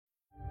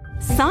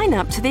Sign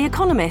up to The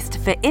Economist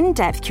for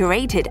in-depth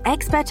curated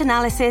expert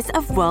analysis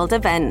of world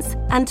events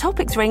and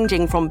topics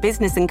ranging from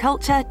business and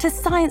culture to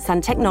science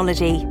and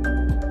technology.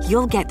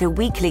 You'll get the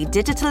weekly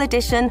digital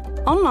edition,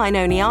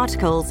 online-only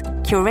articles,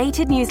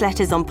 curated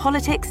newsletters on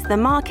politics, the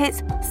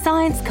markets,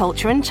 science,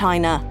 culture and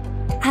China,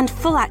 and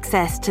full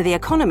access to The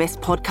Economist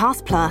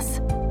Podcast Plus.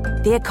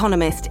 The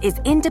Economist is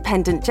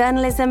independent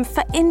journalism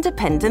for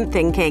independent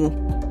thinking.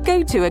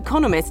 Go to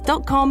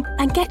economist.com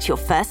and get your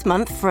first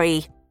month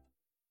free.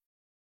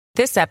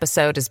 This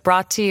episode is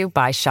brought to you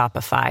by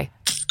Shopify.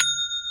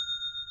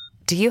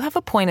 Do you have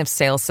a point of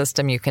sale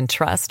system you can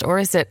trust, or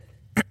is it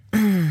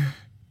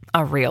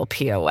a real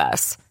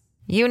POS?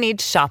 You need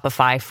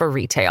Shopify for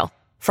retail.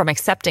 From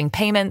accepting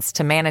payments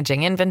to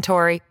managing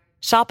inventory,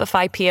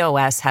 Shopify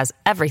POS has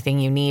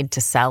everything you need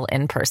to sell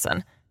in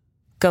person.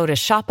 Go to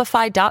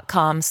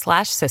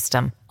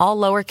shopify.com/system, all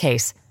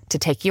lowercase, to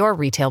take your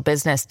retail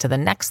business to the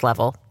next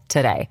level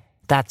today.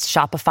 That's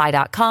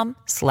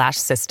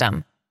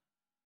shopify.com/system.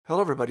 Hello,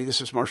 everybody.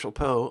 This is Marshall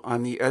Poe.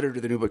 I'm the editor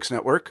of the New Books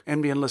Network.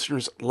 NBN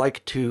listeners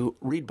like to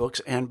read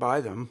books and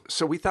buy them.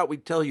 So we thought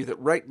we'd tell you that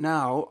right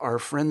now, our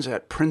friends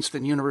at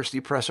Princeton University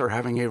Press are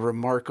having a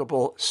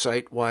remarkable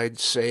site-wide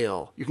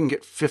sale. You can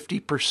get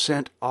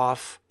 50%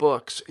 off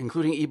books,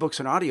 including ebooks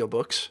and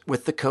audiobooks,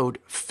 with the code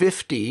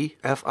 50,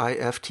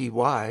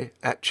 F-I-F-T-Y,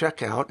 at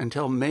checkout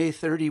until May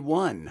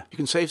 31. You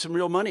can save some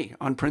real money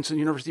on Princeton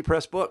University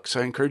Press books.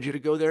 I encourage you to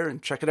go there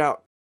and check it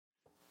out.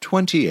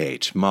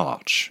 28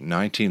 March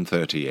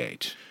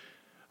 1938.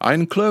 I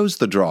enclose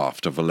the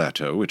draft of a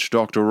letter which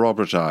Dr.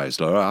 Robert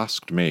Eisler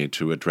asked me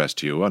to address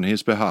to you on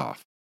his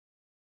behalf.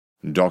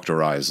 Dr.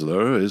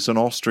 Eisler is an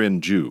Austrian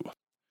Jew.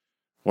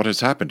 What has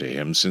happened to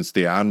him since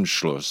the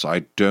Anschluss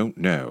I don't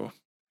know.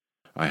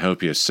 I hope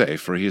he is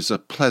safe, for he is a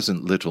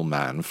pleasant little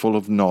man full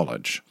of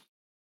knowledge.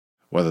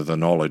 Whether the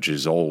knowledge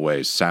is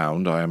always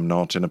sound, I am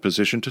not in a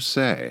position to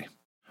say.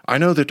 I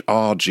know that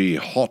R.G.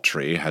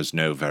 Hawtrey has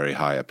no very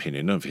high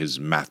opinion of his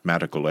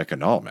mathematical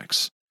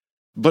economics,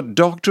 but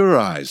Dr.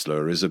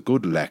 Eisler is a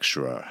good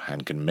lecturer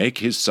and can make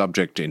his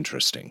subject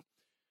interesting.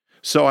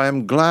 So I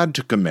am glad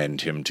to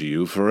commend him to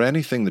you for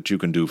anything that you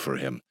can do for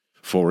him,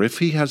 for if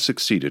he has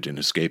succeeded in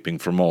escaping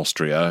from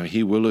Austria,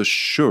 he will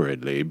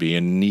assuredly be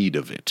in need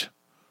of it.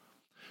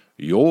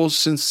 Yours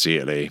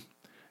sincerely,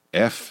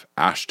 F.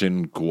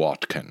 Ashton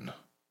Gwotkin.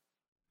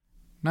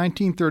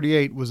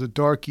 1938 was a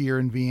dark year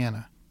in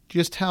Vienna.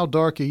 Just how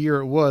dark a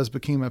year it was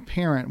became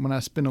apparent when I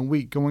spent a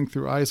week going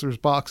through Eisler's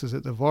boxes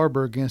at the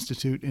Warburg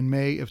Institute in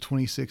May of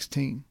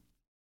 2016.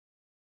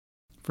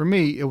 For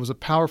me, it was a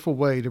powerful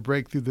way to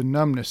break through the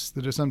numbness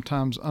that is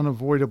sometimes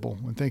unavoidable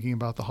when thinking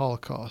about the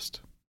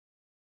Holocaust.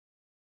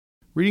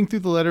 Reading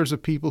through the letters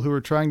of people who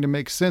were trying to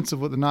make sense of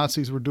what the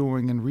Nazis were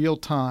doing in real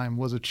time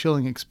was a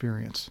chilling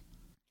experience.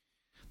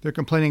 They're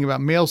complaining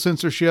about mail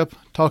censorship,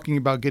 talking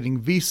about getting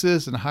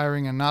visas and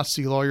hiring a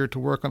Nazi lawyer to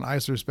work on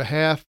Eisler's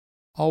behalf,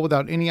 all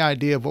without any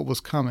idea of what was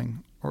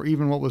coming, or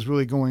even what was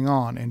really going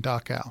on in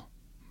Dachau.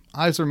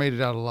 Eisler made it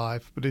out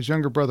alive, but his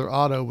younger brother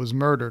Otto was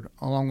murdered,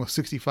 along with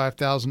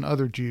 65,000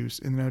 other Jews,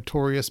 in the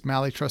notorious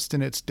Mali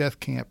Trostinetz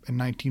death camp in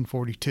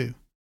 1942.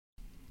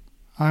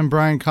 I'm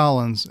Brian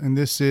Collins, and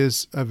this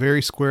is A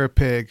Very Square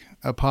Peg,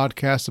 a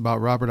podcast about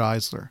Robert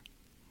Eisler.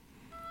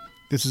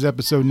 This is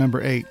episode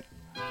number 8,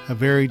 A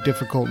Very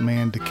Difficult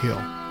Man to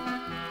Kill.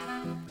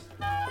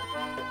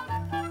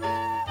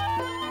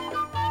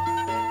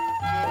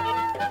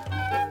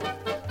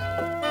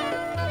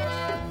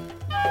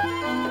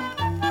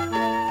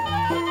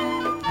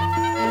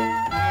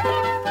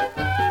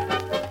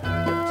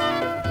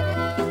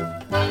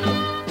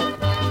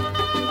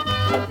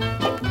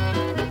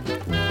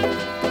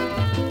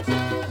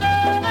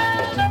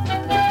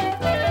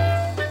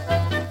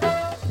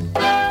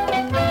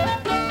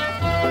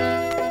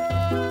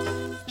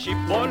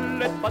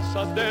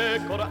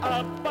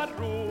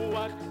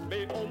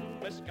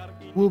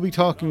 We'll be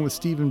talking with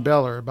Stephen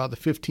Beller about the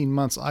 15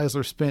 months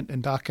Eisler spent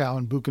in Dachau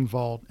and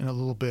Buchenwald in a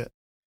little bit.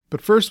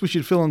 But first we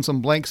should fill in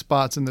some blank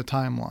spots in the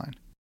timeline.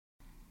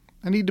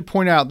 I need to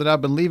point out that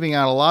I've been leaving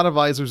out a lot of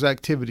Eisler's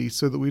activities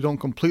so that we don't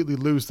completely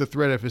lose the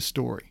thread of his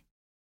story.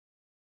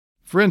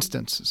 For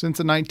instance, since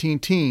the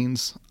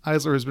 19-teens,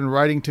 Eisler has been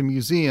writing to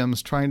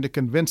museums trying to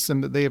convince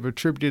them that they have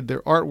attributed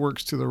their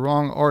artworks to the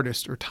wrong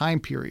artist or time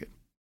period.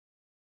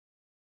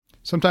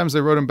 Sometimes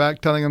they wrote him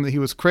back telling him that he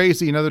was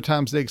crazy, and other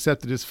times they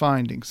accepted his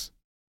findings.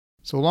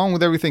 So along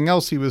with everything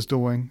else he was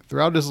doing,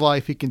 throughout his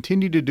life he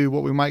continued to do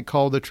what we might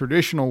call the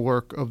traditional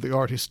work of the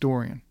art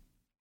historian.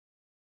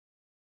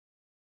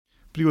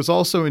 But he was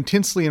also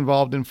intensely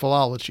involved in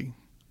philology.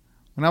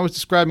 When I was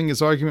describing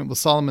his argument with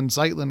Solomon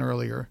Zeitlin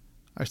earlier,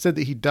 I said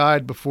that he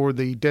died before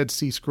the Dead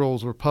Sea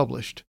Scrolls were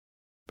published,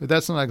 but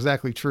that's not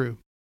exactly true.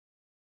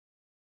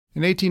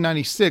 In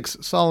 1896,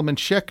 Solomon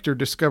Schechter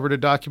discovered a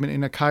document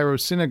in a Cairo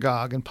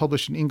synagogue and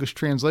published an English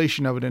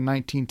translation of it in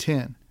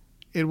 1910.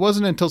 It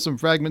wasn't until some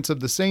fragments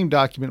of the same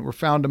document were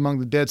found among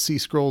the Dead Sea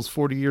Scrolls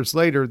 40 years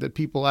later that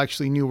people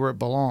actually knew where it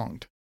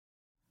belonged.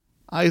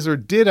 Eisler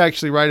did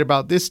actually write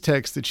about this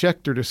text that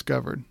Schechter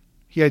discovered.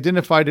 he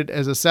identified it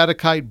as a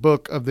Sadducite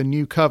book of the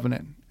New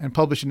Covenant and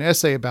published an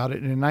essay about it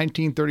in a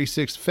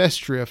 1936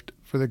 Festschrift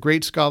for the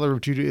great scholar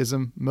of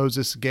Judaism,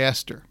 Moses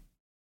Gaster.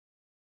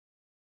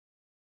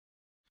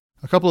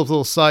 A couple of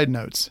little side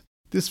notes.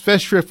 This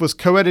Festschrift was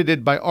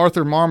co-edited by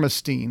Arthur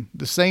Marmestein,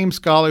 the same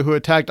scholar who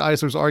attacked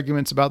Eisler's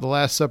arguments about the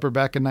Last Supper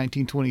back in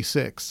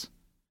 1926.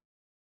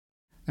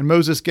 And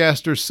Moses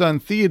Gaster's son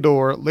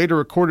Theodore later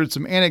recorded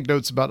some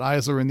anecdotes about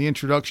Eisler in the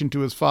introduction to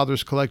his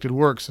father's collected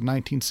works in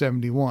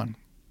 1971.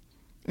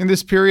 In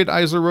this period,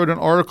 Eisler wrote an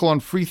article on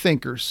free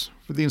thinkers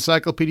for the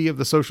Encyclopedia of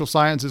the Social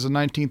Sciences in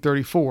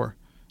 1934,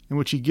 in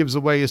which he gives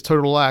away his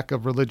total lack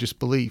of religious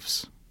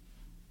beliefs.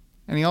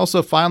 And he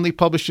also finally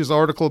published his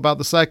article about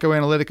the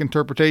psychoanalytic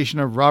interpretation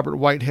of Robert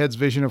Whitehead's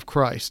vision of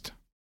Christ.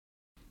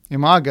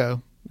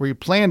 Imago, where he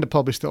planned to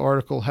publish the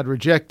article, had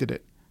rejected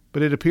it,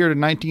 but it appeared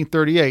in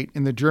 1938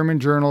 in the German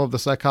Journal of the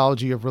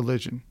Psychology of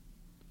Religion.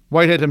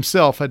 Whitehead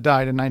himself had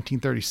died in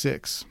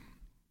 1936.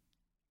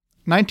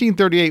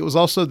 1938 was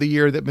also the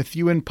year that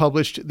Methuen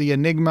published The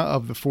Enigma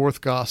of the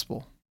Fourth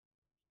Gospel.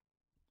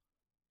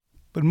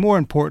 But more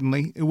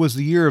importantly, it was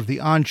the year of the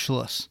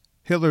Anschluss,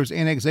 Hitler's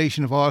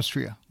annexation of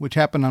Austria, which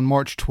happened on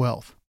March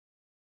 12th.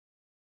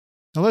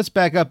 Now let's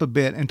back up a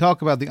bit and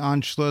talk about the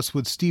Anschluss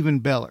with Stephen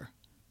Beller.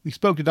 We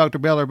spoke to Dr.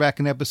 Beller back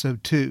in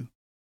episode 2.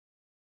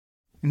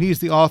 And he's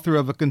the author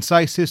of A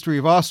Concise History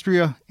of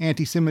Austria,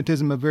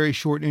 Anti-Semitism, A Very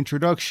Short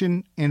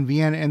Introduction, and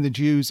Vienna and the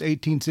Jews,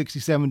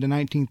 1867 to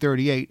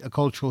 1938, A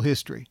Cultural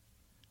History.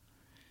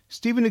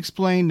 Stephen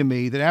explained to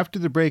me that after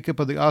the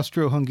breakup of the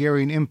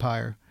Austro-Hungarian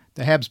Empire,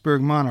 the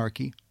Habsburg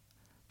monarchy,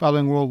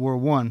 following World War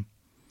I,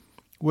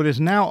 what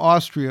is now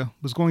Austria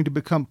was going to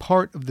become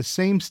part of the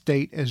same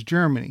state as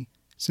Germany,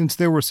 since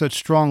there were such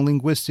strong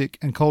linguistic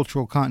and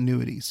cultural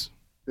continuities.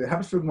 The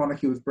Habsburg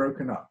monarchy was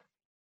broken up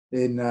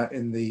in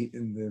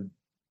the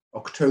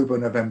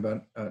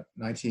October-November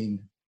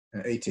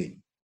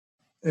 1918.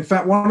 In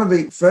fact, one of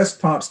the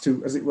first parts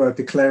to, as it were,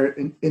 declare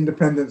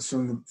independence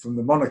from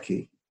the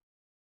monarchy,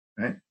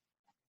 right,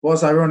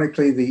 was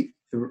ironically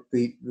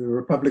the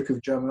Republic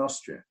of German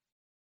Austria.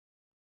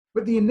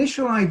 But the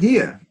initial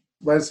idea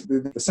was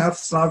the South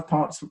Slav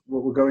parts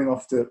were going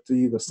off to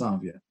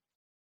Yugoslavia.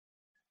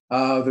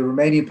 The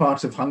Romanian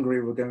part of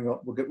Hungary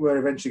were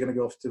eventually going to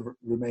go off to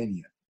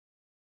Romania.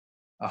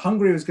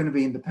 Hungary was going to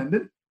be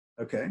independent,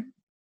 okay.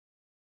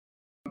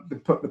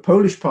 The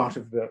Polish part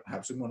of the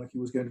Habsburg monarchy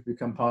was going to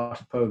become part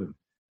of Poland.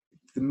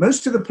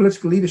 Most of the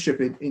political leadership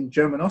in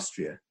German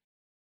Austria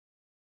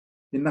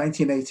in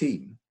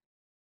 1918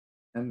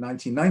 and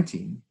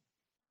 1919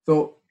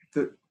 thought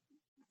that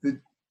the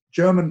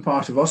German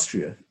part of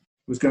Austria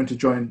was going to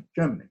join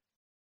Germany.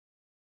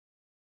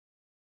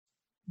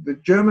 The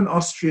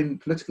German-Austrian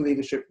political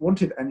leadership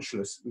wanted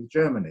Anschluss with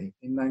Germany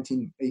in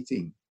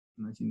 1918,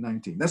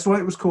 1919. That's why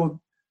it was called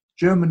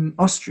German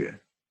Austria,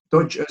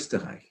 Deutsch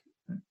Österreich.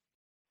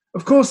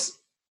 Of course,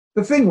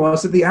 the thing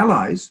was that the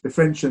Allies, the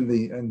French and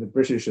the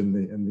British and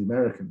the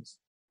Americans,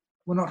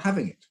 were not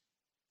having it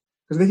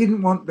because they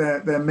didn't want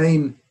their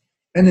main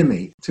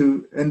enemy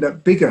to end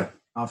up bigger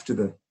after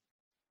the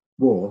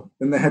war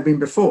than they had been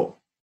before.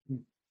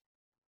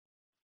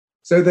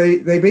 So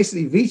they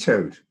basically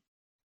vetoed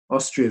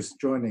Austria's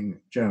joining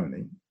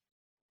Germany.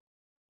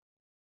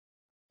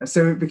 And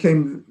so it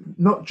became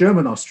not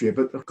German Austria,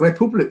 but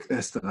Republik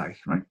Österreich,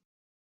 right?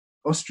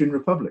 Austrian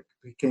Republic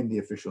became the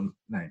official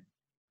name.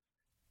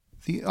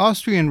 The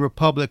Austrian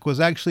Republic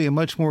was actually a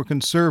much more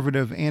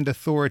conservative and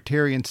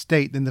authoritarian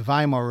state than the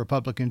Weimar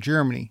Republic in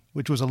Germany,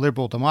 which was a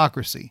liberal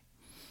democracy.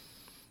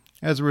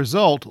 As a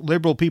result,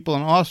 liberal people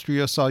in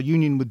Austria saw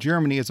union with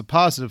Germany as a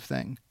positive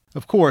thing.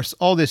 Of course,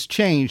 all this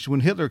changed when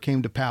Hitler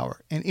came to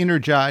power and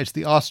energized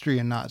the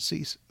Austrian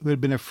Nazis, who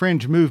had been a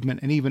fringe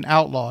movement and even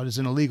outlawed as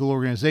an illegal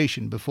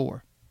organization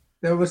before.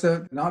 There was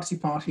a Nazi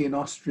party in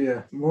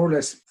Austria more or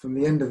less from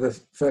the end of the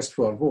First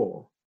World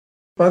War.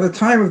 By the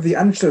time of the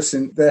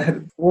Anschluss, there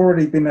had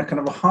already been a kind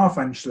of a half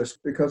Anschluss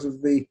because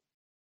of the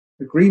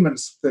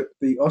agreements that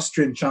the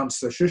Austrian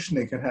Chancellor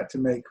Schuschnigg had to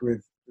make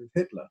with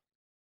Hitler.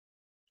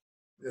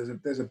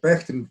 There's a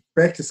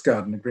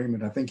Berchtesgaden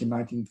agreement, I think, in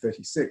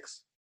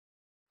 1936,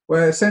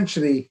 where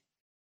essentially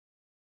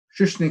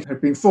Schuschnigg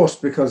had been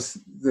forced because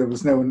there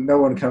was no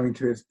one coming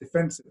to his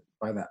defense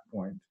by that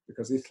point,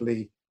 because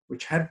Italy,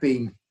 which had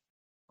been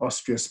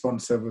Austria's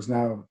sponsor, was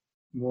now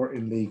more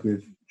in league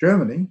with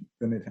Germany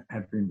than it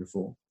had been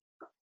before.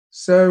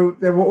 So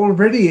there were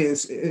already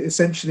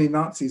essentially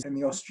Nazis in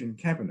the Austrian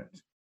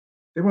cabinet.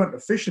 They weren't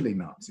officially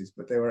Nazis,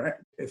 but they were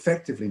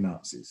effectively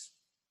Nazis.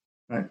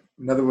 Right?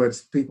 In other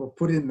words, people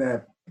put in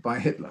there by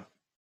Hitler.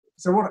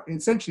 So what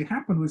essentially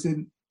happened was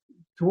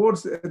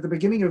towards the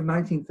beginning of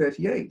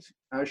 1938,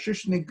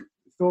 Schuschnigg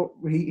thought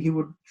he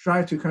would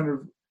try to kind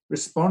of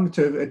respond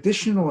to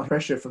additional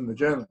pressure from the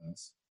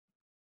Germans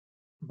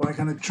by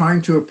kind of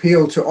trying to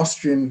appeal to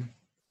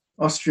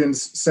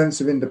Austrians' sense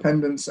of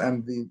independence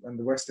and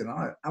the Western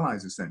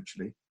Allies,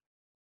 essentially.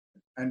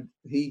 And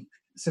he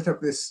set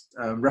up this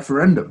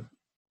referendum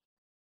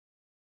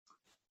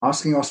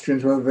asking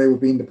Austrians whether they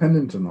would be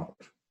independent or not.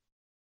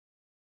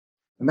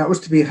 And that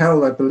was to be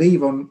held, I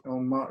believe, on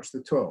March the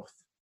 12th.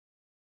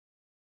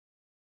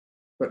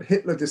 But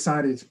Hitler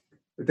decided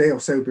a day or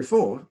so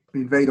before to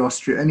invade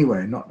Austria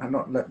anyway,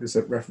 not let this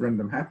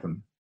referendum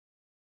happen.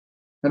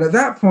 And at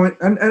that point,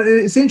 and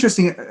it's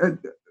interesting,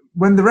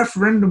 when the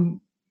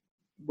referendum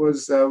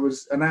was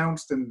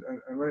announced and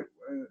the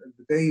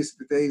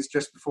days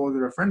just before the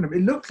referendum,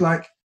 it looked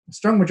like a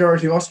strong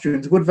majority of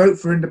Austrians would vote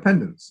for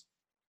independence.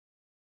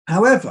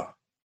 However,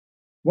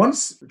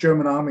 once the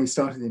German army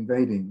started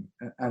invading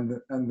and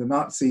the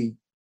Nazi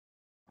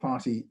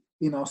party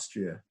in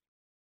Austria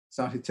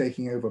started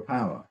taking over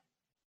power,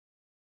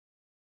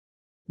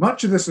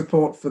 much of the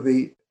support for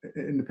the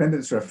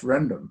independence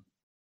referendum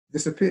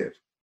disappeared.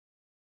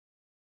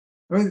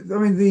 I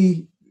mean,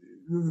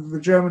 the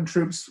German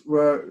troops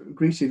were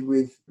greeted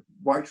with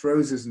white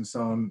roses and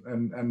so on,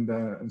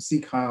 and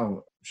Sieg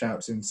Heil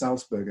shouts in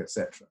Salzburg,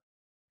 etc.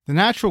 The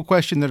natural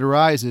question that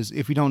arises,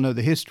 if you don't know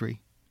the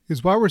history,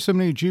 is why were so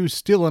many Jews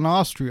still in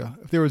Austria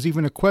if there was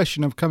even a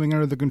question of coming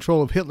under the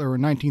control of Hitler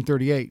in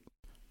 1938?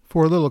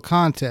 For a little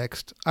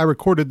context, I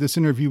recorded this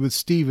interview with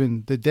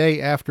Stephen the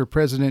day after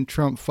President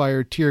Trump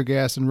fired tear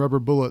gas and rubber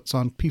bullets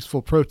on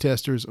peaceful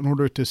protesters in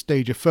order to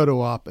stage a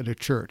photo op at a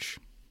church.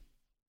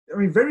 I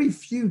mean, very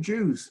few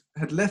Jews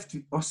had left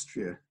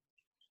Austria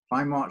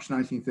by March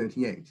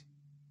 1938,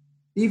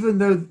 even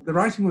though the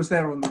writing was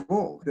there on the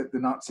wall that the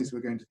Nazis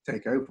were going to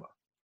take over,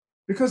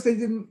 because they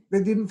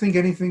didn't think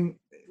anything.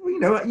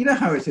 Well, you know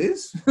how it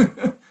is.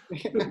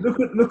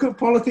 look at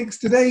politics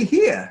today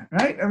here,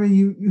 right? I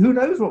mean, who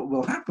knows what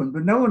will happen?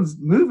 But no one's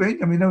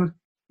moving. I mean, no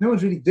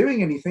one's really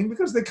doing anything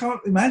because they can't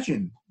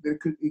imagine that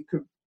it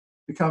could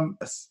become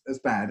as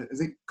bad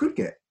as it could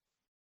get.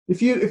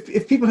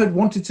 If people had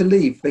wanted to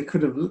leave, they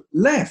could have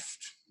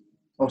left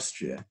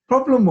Austria.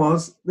 Problem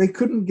was they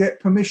couldn't get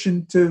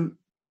permission to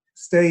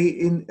stay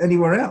in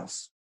anywhere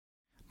else.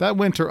 That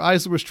winter,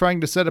 Eisler was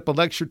trying to set up a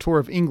lecture tour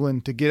of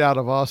England to get out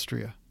of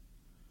Austria.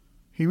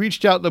 He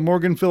reached out to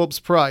Morgan Phillips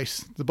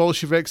Price, the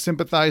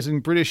Bolshevik-sympathizing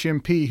British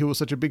MP who was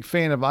such a big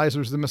fan of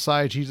Eisler's The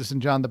Messiah, Jesus,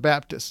 and John the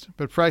Baptist,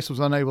 but Price was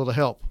unable to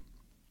help.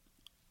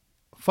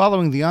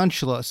 Following the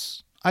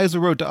Anschluss,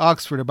 Eisler wrote to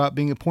Oxford about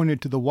being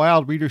appointed to the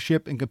wild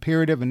readership in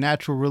comparative and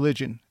natural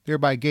religion,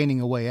 thereby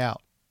gaining a way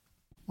out.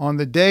 On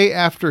the day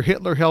after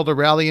Hitler held a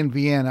rally in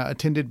Vienna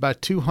attended by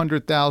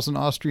 200,000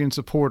 Austrian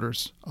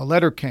supporters, a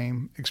letter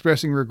came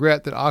expressing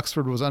regret that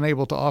Oxford was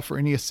unable to offer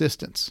any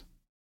assistance.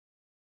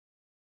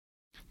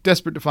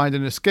 Desperate to find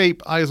an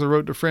escape, Eisler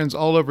wrote to friends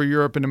all over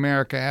Europe and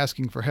America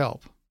asking for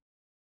help.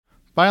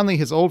 Finally,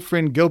 his old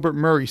friend Gilbert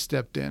Murray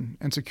stepped in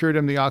and secured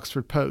him the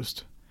Oxford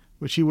Post,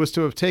 which he was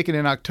to have taken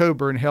in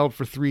October and held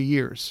for 3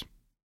 years.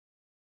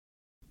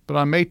 But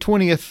on May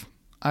 20th,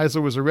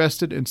 Eisler was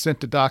arrested and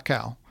sent to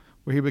Dachau,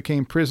 where he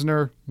became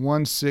prisoner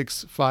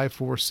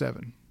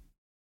 16547.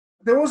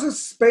 There was a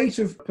spate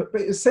of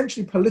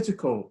essentially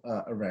political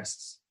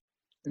arrests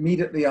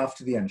immediately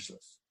after the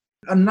Anschluss.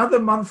 Another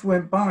month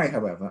went by,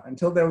 however,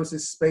 until there was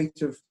this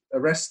spate of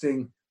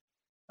arresting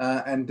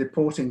and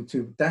deporting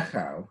to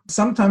Dachau.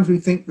 Sometimes we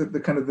think that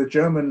the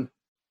German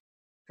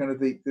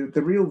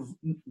the real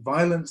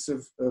violence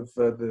of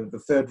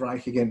the Third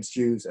Reich against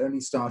Jews only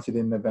started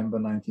in November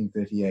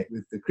 1938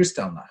 with the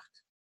Kristallnacht.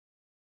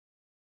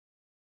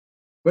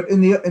 But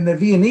in the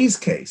Viennese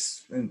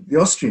case, in the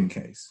Austrian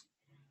case,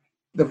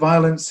 the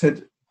violence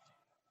had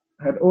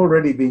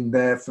already been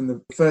there from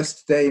the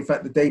first day. In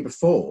fact, the day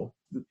before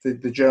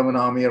the German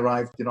army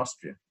arrived in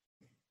Austria.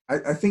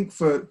 I think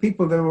for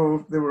people they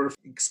were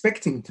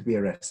expecting to be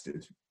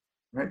arrested,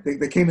 right?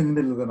 They came in the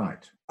middle of the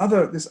night.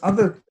 This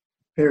other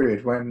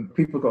period when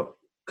people got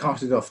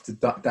carted off to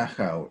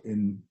Dachau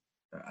in,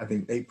 I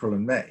think, April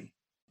and May,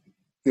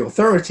 the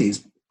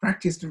authorities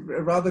practiced a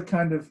rather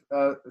kind of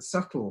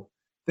subtle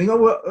thing.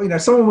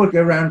 Someone would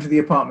go around to the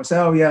apartment and say,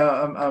 "Oh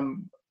yeah,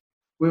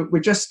 we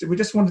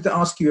just wanted to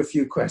ask you a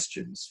few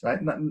questions, right?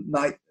 In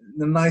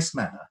a nice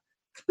manner.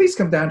 Please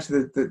come down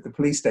to the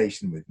police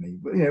station with me.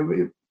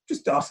 We're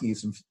just asking you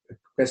some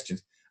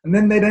questions." And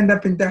then they'd end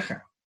up in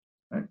Dachau,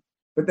 right?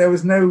 But there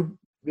was no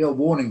real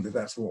warning that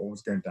that's what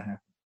was going to happen.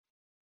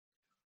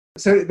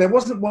 So there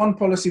wasn't one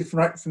policy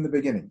right from the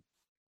beginning.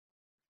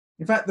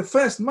 In fact, the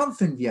first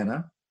month in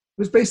Vienna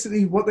was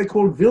basically what they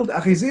called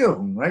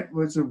Wildarisierung, right? It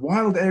was a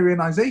wild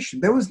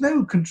Aryanization. There was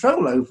no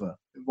control over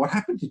what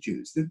happened to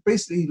Jews.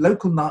 Basically,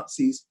 local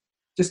Nazis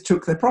just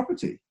took their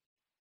property,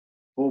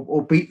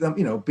 or beat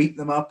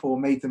them up, or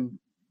made them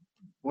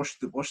wash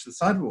the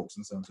sidewalks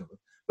and so on and so forth.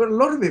 But a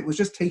lot of it was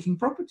just taking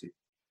property,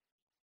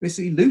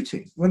 basically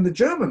looting. When the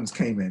Germans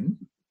came in,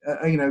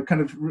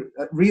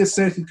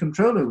 reasserted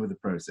control over the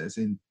process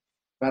in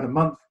about a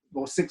month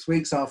or 6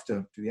 weeks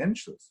after the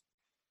Anschluss.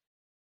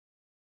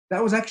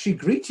 That was actually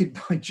greeted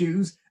by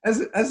Jews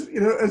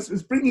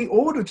as bringing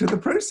order to the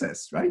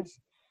process, right?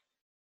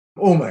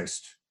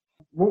 Almost.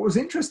 What was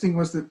interesting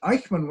was that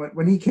Eichmann,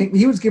 when he came,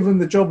 he was given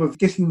the job of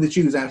getting the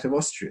Jews out of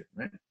Austria,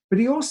 right? But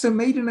he also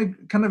made a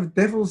kind of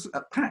devil's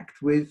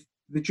pact with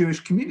the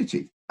Jewish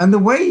community. And the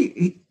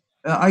way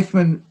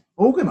Eichmann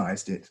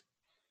organized it,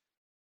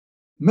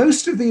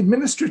 most of the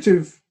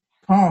administrative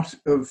part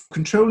of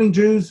controlling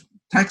Jews,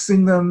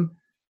 taxing them,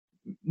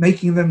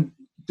 making them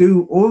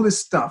do all this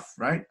stuff,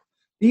 right?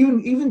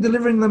 Even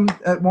delivering them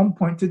at one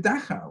point to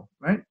Dachau,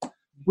 right,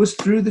 was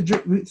through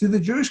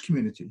the Jewish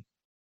community.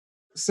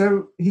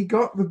 So he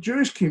got the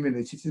Jewish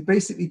community to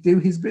basically do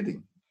his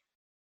bidding.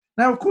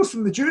 Now, of course,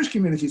 from the Jewish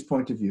community's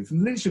point of view, from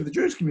the leadership of the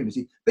Jewish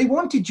community, they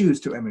wanted Jews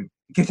to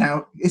get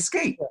out,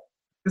 escape,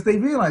 because they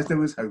realized there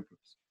was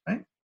hopeless,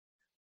 right?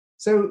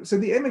 So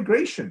the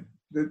emigration,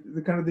 the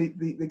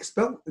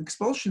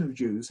expulsion of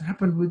Jews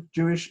happened with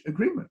Jewish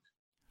agreement.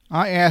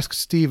 I asked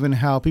Stephen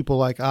how people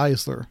like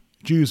Eisler,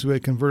 Jews who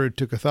had converted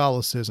to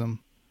Catholicism,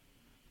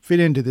 fit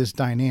into this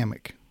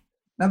dynamic.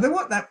 Now, there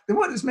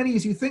weren't as many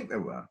as you think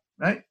there were,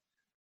 right?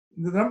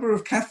 The number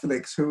of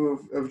Catholics who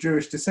were of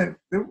Jewish descent,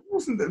 there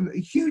wasn't a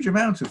huge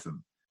amount of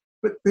them,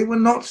 but they were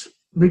not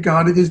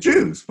regarded as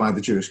Jews by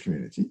the Jewish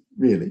community,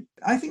 really.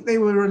 I think they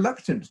were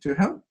reluctant to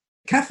help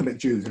Catholic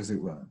Jews, as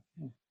it were,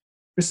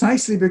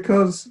 precisely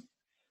because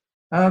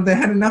they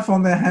had enough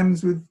on their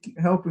hands with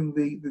helping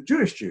the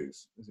Jewish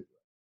Jews, as it were.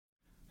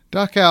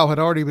 Dachau had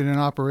already been in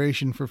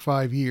operation for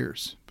 5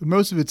 years, but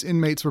most of its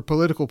inmates were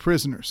political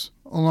prisoners,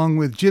 along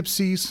with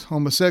gypsies,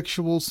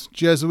 homosexuals,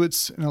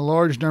 Jesuits, and a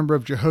large number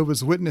of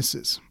Jehovah's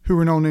Witnesses, who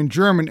were known in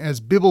German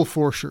as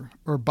Bibelforscher,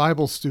 or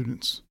Bible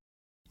students,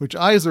 which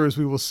Eisler, as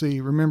we will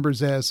see,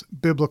 remembers as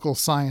biblical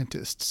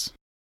scientists.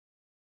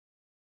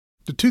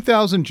 The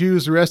 2,000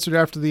 Jews arrested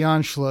after the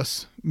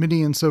Anschluss,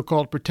 many in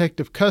so-called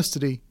protective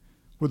custody,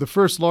 were the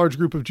first large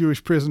group of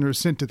Jewish prisoners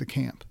sent to the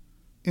camp.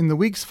 In the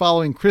weeks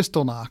following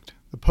Kristallnacht,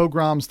 the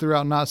pogroms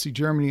throughout Nazi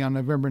Germany on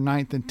November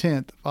 9th and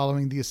 10th,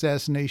 following the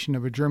assassination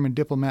of a German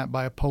diplomat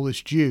by a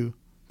Polish Jew,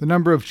 the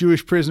number of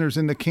Jewish prisoners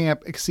in the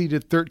camp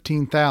exceeded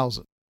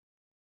 13,000.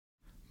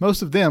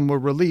 Most of them were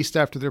released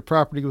after their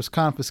property was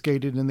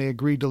confiscated and they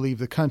agreed to leave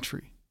the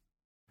country.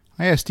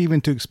 I asked Stephen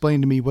to explain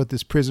to me what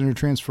this prisoner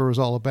transfer was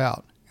all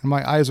about, and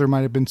why Eisler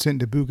might have been sent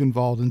to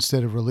Buchenwald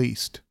instead of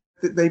released.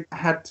 They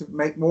had to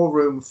make more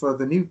room for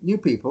the new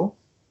people.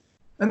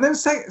 And then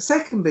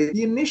secondly,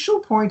 the initial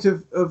point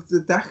of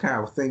the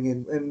Dachau thing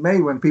in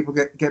May, when people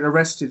get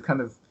arrested kind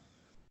of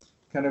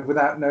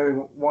without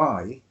knowing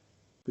why,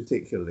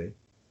 particularly,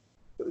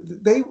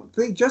 they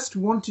just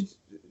wanted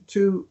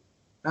to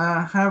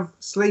have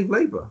slave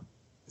labor,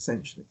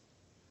 essentially.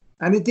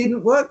 And it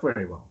didn't work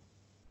very well.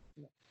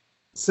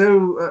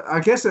 So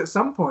I guess at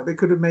some point they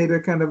could have made a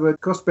kind of a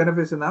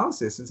cost-benefit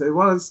analysis and say,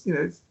 well,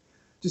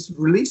 just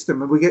release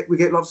them and we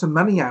get lots of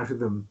money out of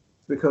them,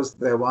 because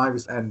their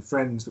wives and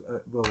friends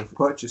will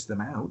purchase them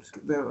out.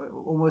 They're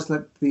almost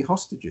like the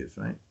hostages,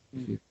 right?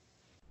 Mm-hmm.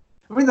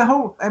 I mean, the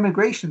whole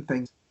emigration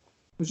thing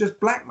was just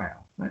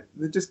blackmail, right?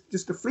 They're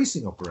just a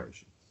fleecing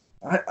operation.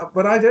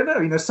 But I don't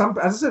know. As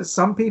I said,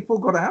 some people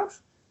got out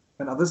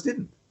and others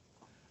didn't.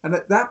 And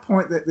at that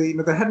point, they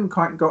hadn't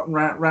quite gotten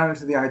round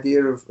to the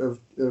idea of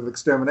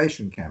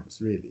extermination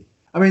camps, really.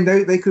 I mean,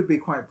 they could be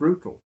quite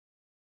brutal.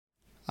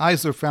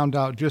 Eisler found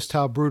out just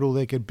how brutal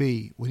they could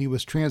be when he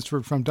was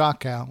transferred from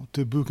Dachau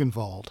to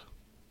Buchenwald.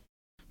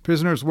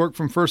 Prisoners worked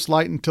from first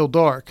light until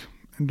dark,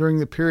 and during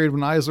the period when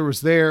Eisler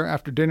was there,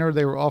 after dinner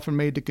they were often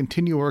made to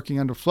continue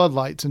working under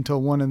floodlights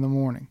until 1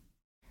 a.m.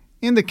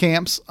 In the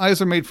camps,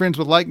 Eisler made friends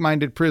with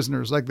like-minded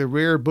prisoners like the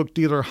rare book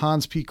dealer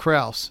Hans P.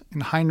 Krauss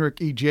and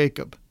Heinrich E.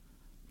 Jacob.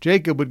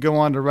 Jacob would go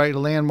on to write a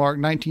landmark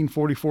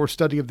 1944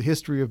 study of the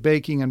history of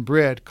baking and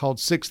bread called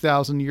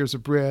 6,000 Years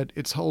of Bread,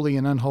 Its Holy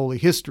and Unholy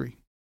History.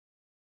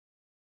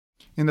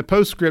 In the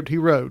postscript, he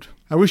wrote,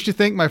 "I wish to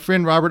thank my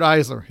friend Robert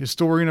Eisler,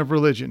 historian of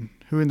religion,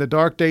 who in the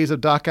dark days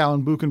of Dachau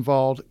and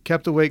Buchenwald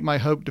kept awake my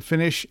hope to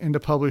finish and to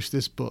publish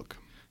this book."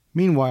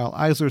 Meanwhile,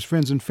 Eisler's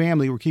friends and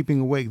family were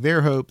keeping awake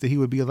their hope that he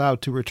would be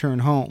allowed to return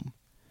home.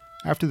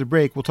 After the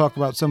break, we'll talk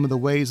about some of the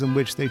ways in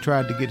which they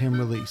tried to get him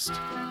released.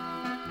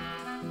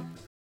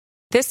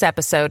 This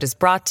episode is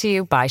brought to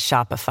you by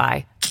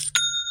Shopify.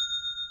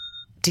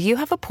 Do you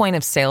have a point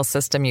of sale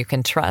system you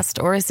can trust,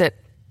 or is it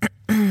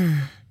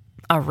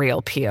a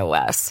real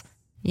POS?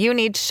 You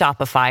need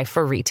Shopify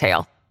for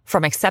retail.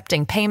 From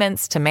accepting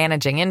payments to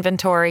managing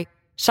inventory,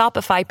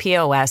 Shopify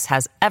POS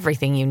has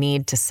everything you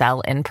need to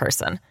sell in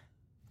person.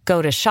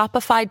 Go to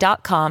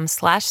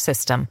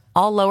shopify.com/system,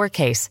 all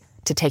lowercase,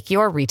 to take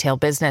your retail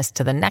business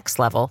to the next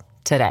level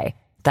today.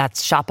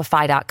 That's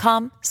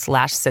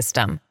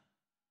shopify.com/system.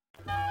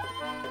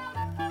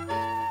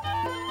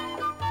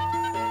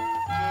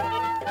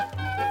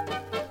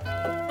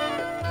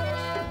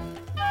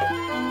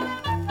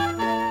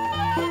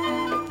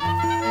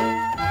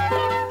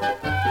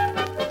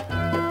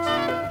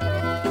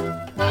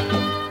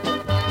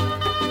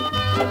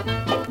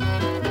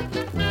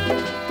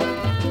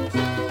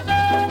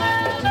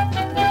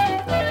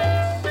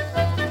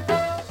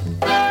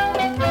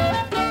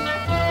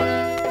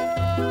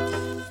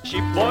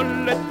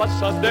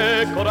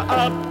 Dekor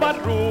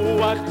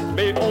abaruach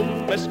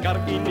be'omeskar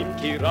inim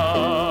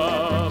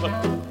kirav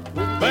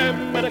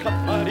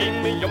ובמרחב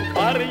הרים יום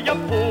כבר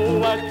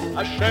יפוח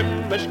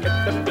השמש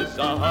כתם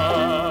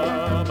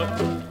בזהב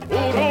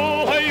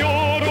אורו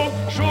היורו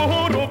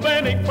שורו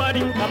בני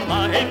כפרים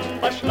כמה הן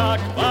בשלה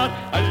כבר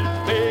על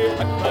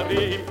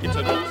ועם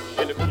קיצונו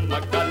של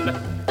ומגל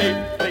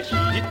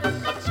בראשית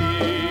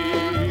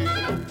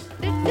החציר.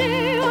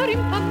 תיאורים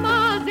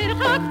כמה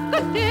זרח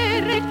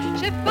הכותרת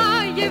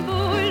שבה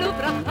יבול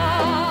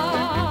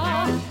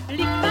וברכה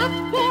לקראת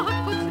בו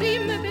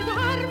הכותבים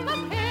בדבר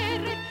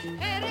מטהרת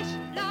הרש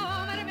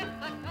לעומר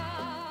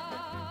מחכה.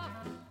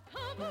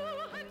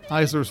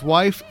 Eisler's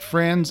wife,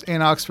 friends,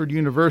 and Oxford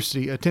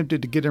University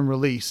attempted to get him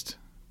released,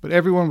 but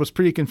everyone was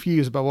pretty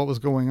confused about what was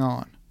going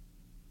on.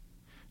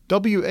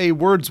 W.A.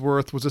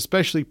 Wordsworth was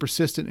especially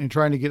persistent in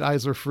trying to get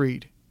Eisler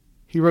freed.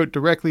 He wrote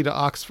directly to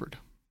Oxford.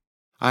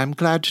 I am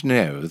glad to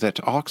know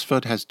that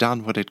Oxford has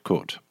done what it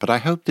could, but I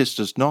hope this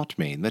does not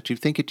mean that you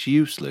think it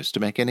useless to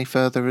make any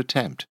further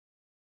attempt.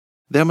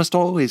 There must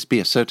always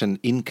be a certain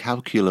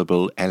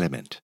incalculable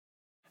element,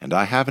 and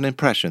I have an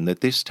impression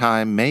that this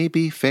time may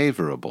be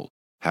favorable,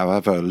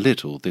 however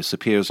little this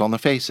appears on the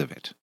face of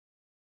it.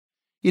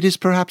 It is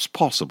perhaps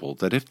possible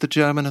that if the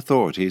German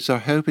authorities are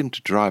hoping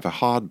to drive a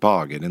hard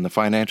bargain in the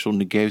financial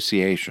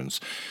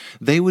negotiations,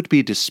 they would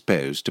be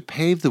disposed to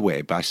pave the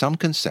way by some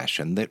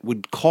concession that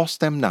would cost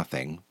them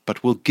nothing,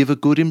 but will give a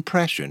good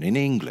impression in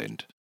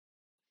England.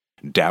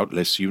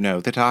 Doubtless you know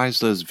that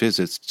Eisler's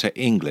visits to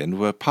England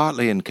were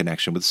partly in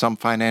connection with some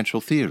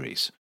financial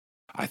theories.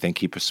 I think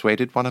he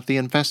persuaded one of the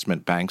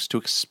investment banks to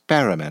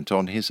experiment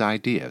on his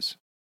ideas.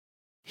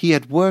 He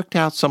had worked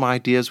out some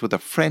ideas with a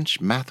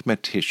French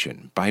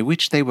mathematician by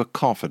which they were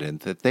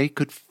confident that they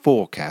could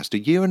forecast a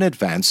year in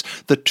advance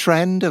the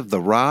trend of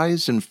the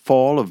rise and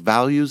fall of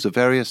values of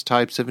various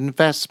types of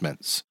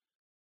investments.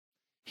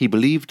 He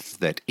believed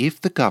that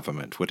if the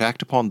government would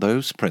act upon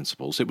those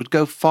principles, it would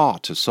go far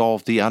to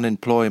solve the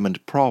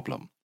unemployment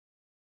problem.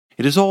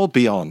 It is all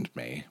beyond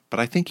me, but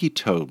I think he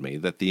told me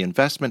that the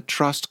investment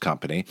trust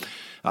company,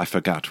 I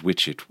forgot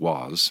which it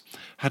was,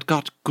 had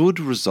got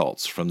good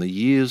results from the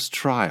year's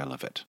trial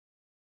of it.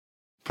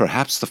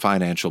 Perhaps the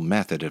financial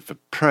method of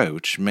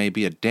approach may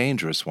be a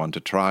dangerous one to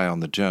try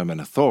on the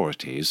German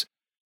authorities,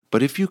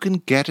 but if you can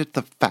get at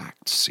the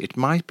facts, it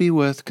might be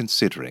worth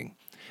considering,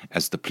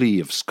 as the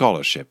plea of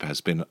scholarship has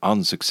been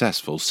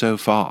unsuccessful so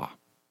far.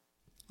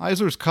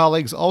 Eisler's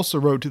colleagues also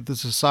wrote to the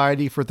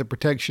Society for the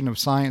Protection of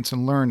Science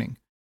and Learning,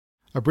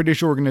 a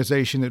British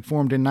organization that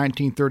formed in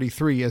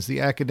 1933 as the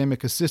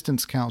Academic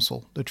Assistance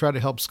Council to try to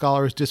help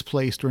scholars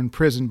displaced or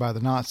imprisoned by the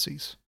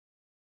Nazis.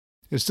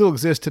 It still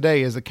exists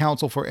today as the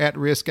Council for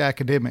At-Risk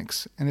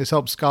Academics and has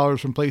helped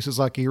scholars from places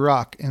like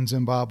Iraq and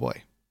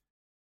Zimbabwe.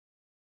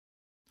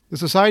 The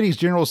Society's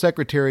General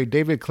Secretary,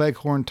 David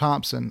Cleghorn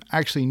Thompson,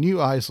 actually knew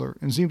Eisler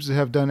and seems to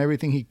have done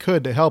everything he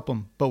could to help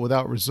him, but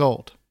without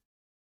result.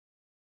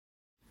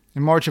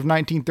 In March of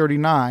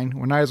 1939,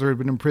 when Eisler had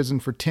been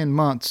imprisoned for 10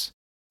 months,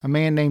 a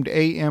man named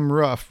A.M.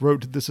 Ruff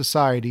wrote to the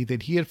Society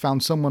that he had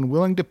found someone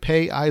willing to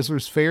pay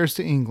Eisler's fares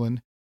to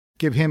England,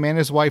 give him and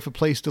his wife a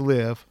place to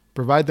live,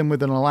 provide them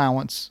with an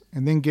allowance,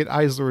 and then get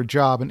Eisler a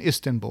job in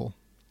Istanbul.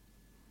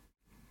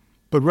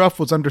 But Ruff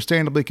was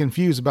understandably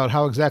confused about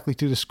how exactly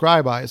to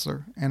describe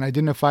Eisler, and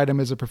identified him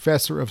as a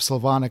professor of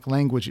Slavonic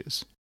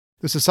languages.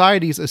 The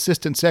Society's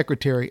Assistant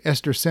Secretary,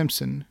 Esther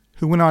Simpson,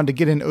 who went on to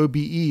get an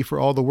OBE for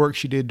all the work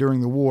she did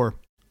during the war,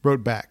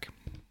 wrote back.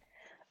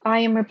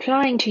 I am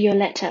replying to your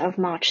letter of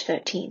March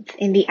 13th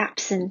in the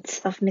absence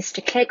of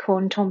Mr.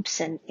 Cleghorn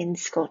Thompson in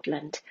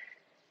Scotland.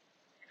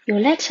 Your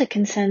letter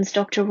concerns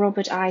Dr.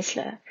 Robert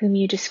Eisler, whom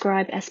you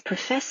describe as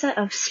Professor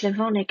of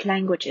Slavonic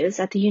Languages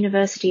at the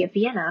University of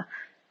Vienna.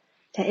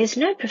 There is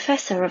no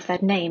professor of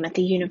that name at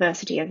the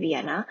University of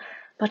Vienna,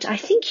 but I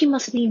think you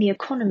must mean the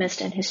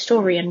economist and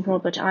historian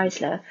Robert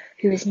Eisler,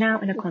 who is now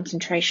in a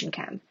concentration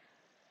camp.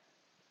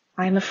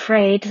 I am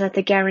afraid that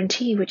the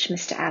guarantee which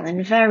Mr.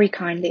 Allen very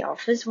kindly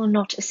offers will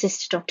not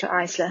assist Dr.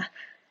 Eisler.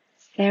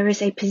 There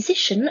is a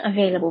position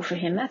available for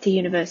him at the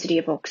University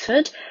of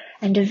Oxford,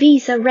 and a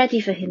visa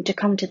ready for him to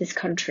come to this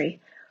country.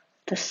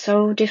 The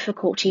sole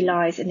difficulty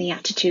lies in the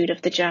attitude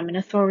of the German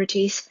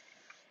authorities.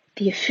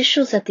 The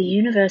officials at the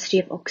University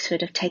of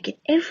Oxford have taken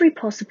every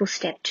possible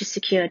step to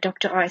secure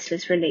Dr.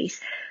 Eisler's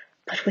release,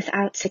 but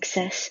without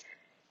success,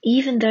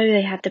 even though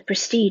they have the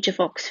prestige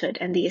of Oxford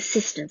and the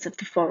assistance of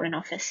the Foreign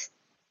Office.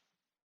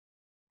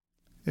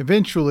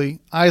 Eventually,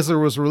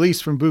 Eisler was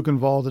released from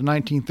Buchenwald in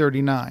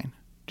 1939,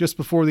 just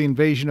before the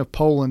invasion of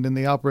Poland and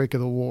the outbreak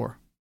of the war.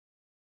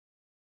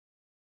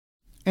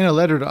 In a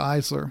letter to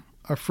Eisler,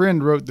 a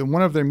friend wrote that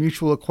one of their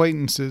mutual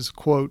acquaintances,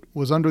 quote,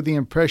 was under the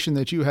impression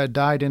that you had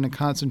died in a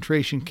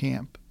concentration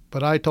camp,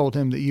 but I told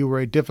him that you were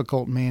a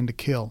difficult man to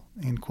kill,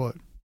 end quote.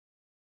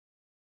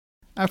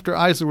 After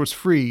Eisler was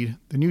freed,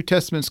 the New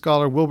Testament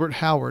scholar Wilbert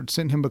Howard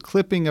sent him a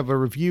clipping of a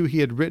review he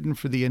had written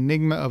for the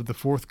Enigma of the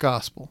Fourth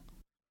Gospel,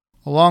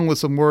 along with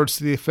some words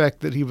to the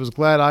effect that he was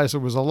glad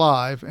Eisler was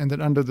alive and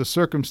that under the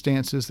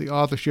circumstances the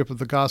authorship of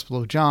the Gospel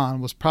of John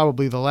was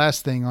probably the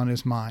last thing on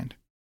his mind.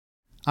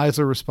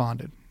 Eisler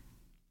responded,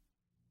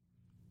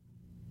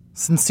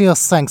 Sincere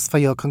thanks for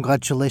your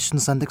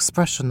congratulations and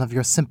expression of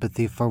your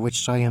sympathy, for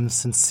which I am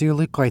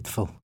sincerely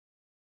grateful.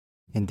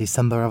 In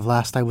December of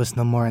last I was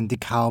no more in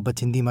Dachau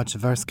but in the much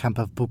worse camp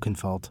of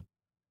Buchenwald.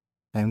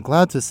 I am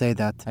glad to say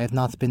that I have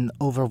not been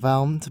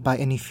overwhelmed by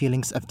any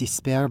feelings of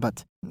despair,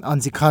 but on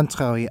the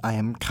contrary, I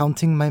am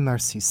counting my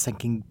mercies,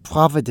 thanking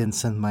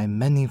Providence and my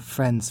many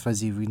friends for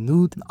the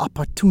renewed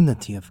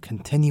opportunity of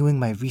continuing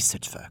my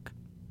research work.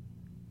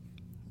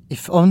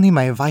 If only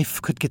my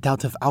wife could get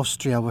out of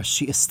Austria where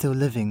she is still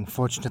living.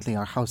 Fortunately,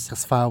 our house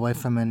is far away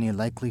from any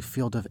likely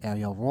field of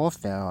aerial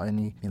warfare or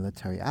any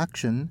military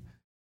action,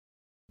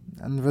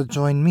 and will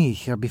join me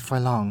here before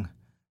long.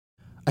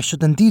 I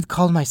should indeed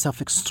call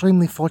myself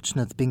extremely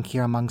fortunate being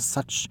here among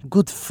such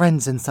good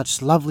friends in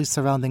such lovely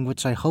surrounding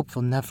which I hope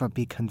will never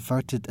be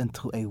converted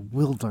into a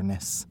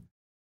wilderness.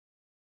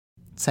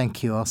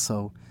 Thank you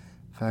also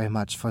very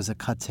much for the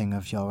cutting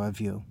of your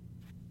review.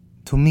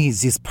 To me,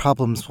 these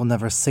problems will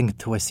never sink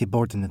to a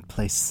subordinate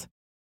place.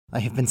 I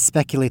have been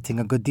speculating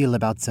a good deal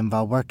about them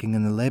while working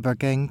in the labor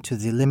gang to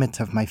the limit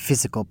of my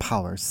physical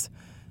powers.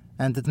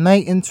 And it may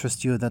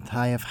interest you that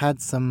I have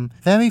had some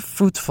very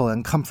fruitful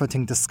and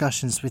comforting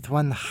discussions with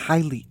one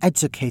highly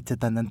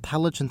educated and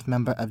intelligent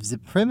member of the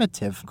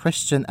primitive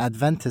Christian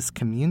Adventist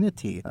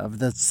community of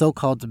the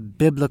so-called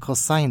biblical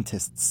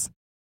scientists,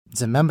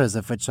 the members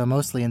of which are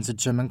mostly in the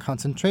German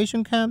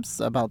concentration camps,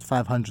 about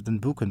 500 in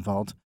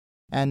Buchenwald,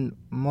 and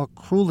more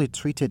cruelly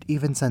treated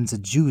even than the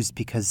Jews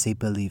because they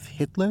believe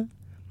Hitler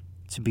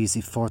to be the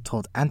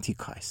foretold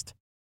Antichrist.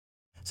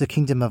 The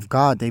kingdom of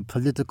God, a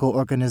political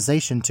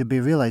organization to be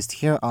realized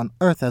here on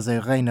earth as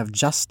a reign of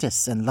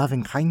justice and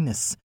loving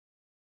kindness,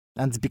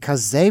 and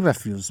because they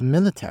refuse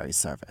military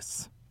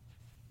service.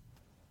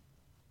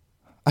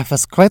 I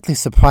was greatly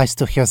surprised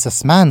to hear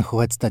this man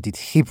who had studied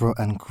Hebrew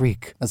and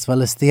Greek, as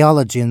well as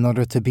theology in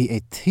order to be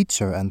a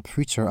teacher and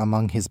preacher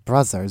among his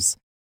brothers.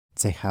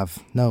 They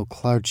have no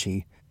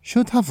clergy,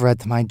 should have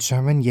read my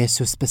German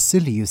Jesus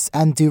Basilius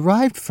and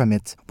derived from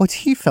it what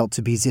he felt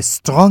to be the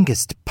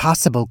strongest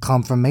possible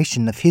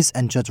confirmation of his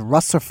and Judge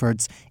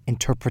Rutherford's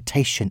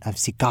interpretation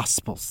of the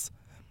Gospels.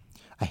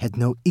 I had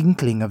no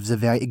inkling of the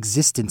very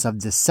existence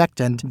of this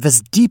sect and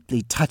was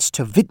deeply touched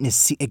to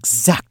witness the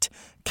exact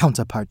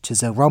counterpart to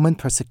the Roman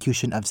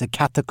persecution of the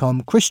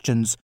catacomb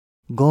Christians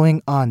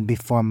going on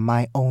before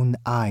my own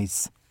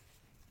eyes.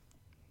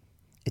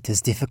 It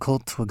is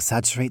difficult to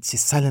exaggerate the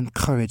silent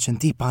courage and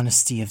deep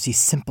honesty of these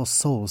simple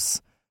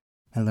souls.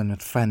 My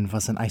learned friend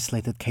was an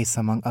isolated case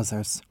among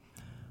others.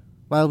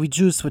 While we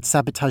Jews would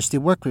sabotage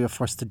the work we were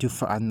forced to do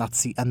for our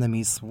Nazi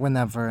enemies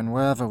whenever and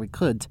wherever we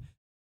could,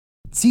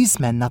 these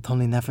men not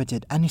only never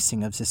did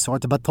anything of this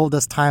sort, but told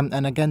us time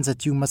and again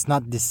that you must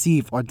not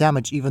deceive or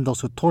damage even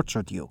those who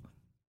tortured you.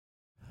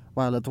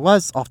 While it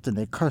was often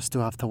a curse to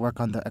have to work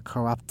under a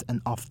corrupt and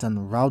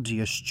often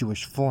rowdyish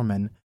Jewish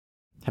foreman,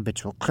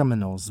 habitual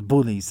criminals,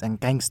 bullies, and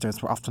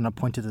gangsters were often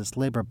appointed as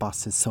labor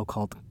bosses,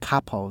 so-called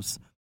capos.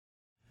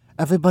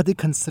 Everybody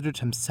considered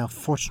himself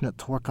fortunate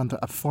to work under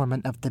a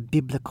foreman of the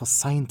biblical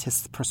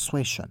scientist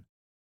persuasion,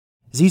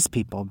 these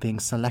people being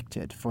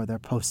selected for their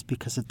posts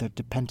because of their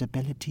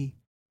dependability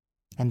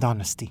and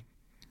honesty.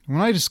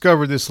 When I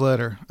discovered this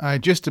letter, I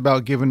had just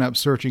about given up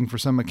searching for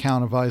some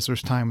account of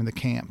Eisler's time in the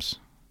camps.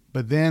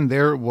 But then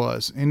there it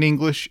was, in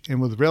English and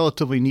with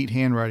relatively neat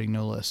handwriting,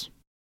 no less.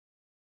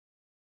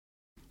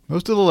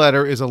 Most of the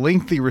letter is a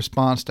lengthy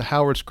response to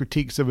Howard's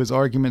critiques of his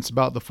arguments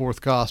about the fourth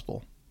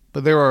gospel,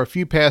 but there are a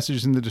few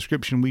passages in the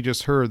description we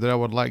just heard that I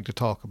would like to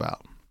talk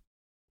about.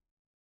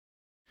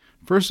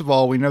 First of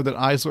all, we know that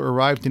Eisler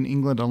arrived in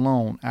England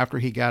alone after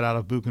he got out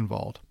of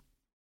Buchenwald.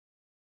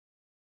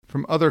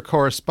 From other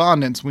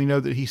correspondence, we know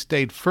that he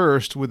stayed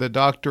first with a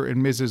Dr.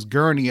 and Mrs.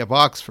 Gurney of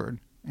Oxford,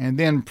 and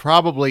then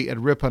probably at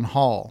Ripon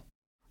Hall,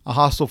 a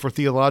hostel for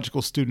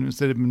theological students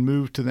that had been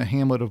moved to the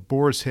hamlet of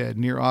Boar's Head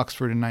near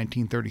Oxford in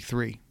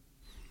 1933.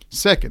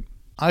 Second,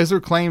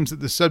 Eisler claims that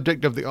the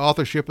subject of the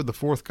authorship of the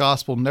fourth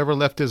gospel never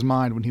left his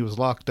mind when he was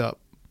locked up.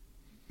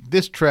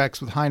 This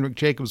tracks with Heinrich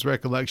Jacobs'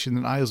 recollection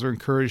that Eisler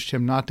encouraged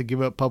him not to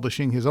give up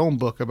publishing his own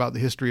book about the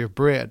history of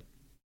bread.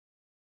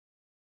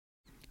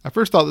 I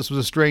first thought this was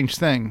a strange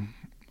thing.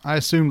 I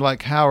assumed,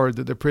 like Howard,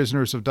 that the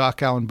prisoners of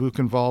Dachau and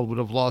Buchenwald would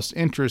have lost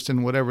interest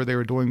in whatever they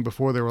were doing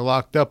before they were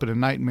locked up in a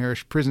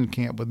nightmarish prison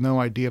camp with no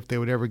idea if they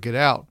would ever get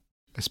out,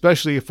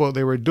 especially if what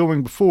they were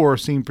doing before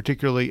seemed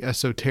particularly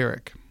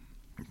esoteric.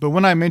 But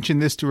when I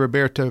mentioned this to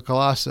Roberto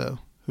Colasso,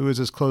 who is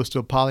as close to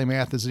a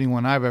polymath as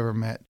anyone I've ever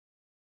met,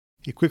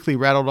 he quickly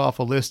rattled off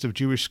a list of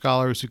Jewish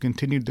scholars who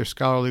continued their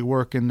scholarly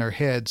work in their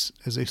heads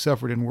as they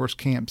suffered in worse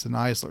camps than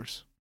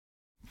Eisler's.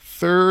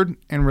 Third,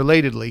 and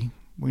relatedly,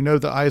 we know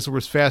that Eisler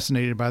was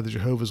fascinated by the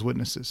Jehovah's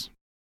Witnesses.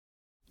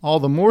 All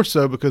the more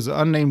so because the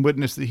unnamed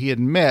witness that he had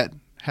met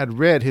had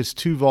read his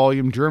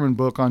 2-volume German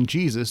book on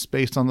Jesus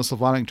based on the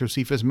Slavonic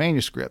Josephus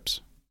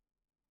manuscripts.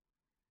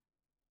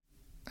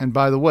 And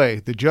by the way,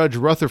 the Judge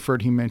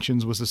Rutherford he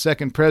mentions was the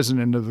second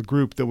president of the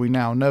group that we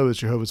now know as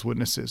Jehovah's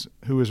Witnesses,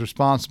 who is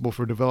responsible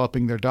for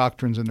developing their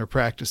doctrines and their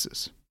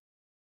practices.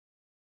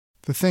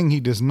 The thing he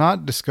does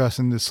not discuss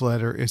in this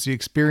letter is the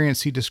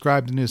experience he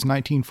described in his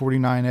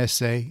 1949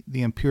 essay,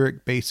 The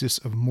Empiric Basis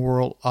of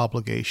Moral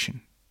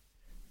Obligation.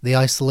 The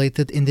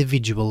isolated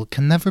individual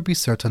can never be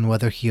certain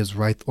whether he is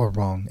right or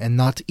wrong, and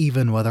not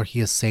even whether he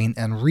is sane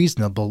and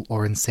reasonable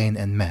or insane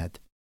and mad.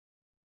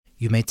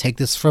 You may take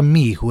this from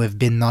me, who have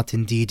been not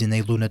indeed in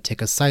a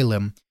lunatic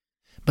asylum,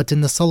 but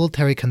in the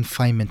solitary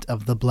confinement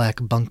of the Black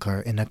Bunker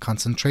in a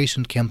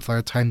concentration camp for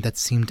a time that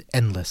seemed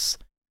endless.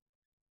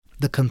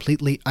 The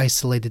completely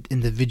isolated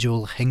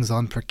individual hangs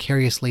on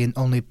precariously and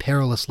only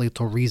perilously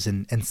to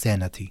reason and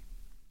sanity.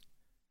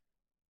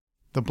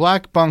 The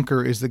Black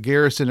Bunker is the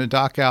garrison at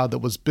Dachau that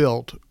was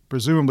built,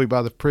 presumably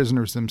by the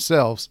prisoners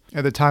themselves,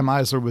 at the time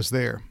Eisler was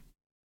there.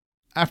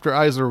 After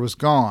Eisler was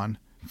gone,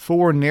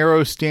 4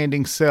 narrow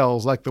standing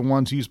cells like the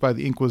ones used by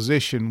the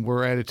Inquisition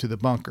were added to the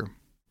bunker.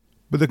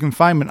 But the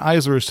confinement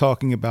Eisler is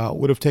talking about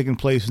would have taken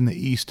place in the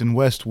east and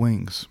west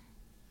wings,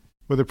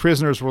 where the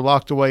prisoners were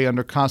locked away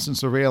under constant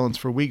surveillance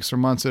for weeks or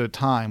months at a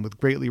time with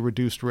greatly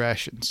reduced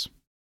rations.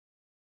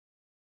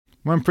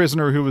 One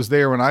prisoner who was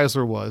there when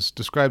Eisler was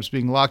describes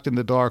being locked in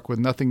the dark with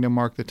nothing to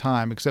mark the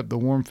time except the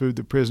warm food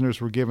the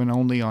prisoners were given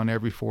only on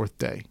every 4th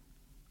day.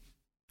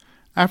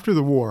 After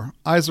the war,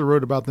 Eisler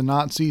wrote about the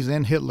Nazis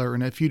and Hitler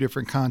in a few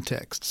different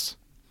contexts.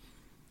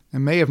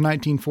 In May of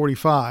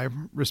 1945,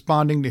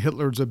 responding to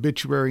Hitler's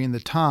obituary in the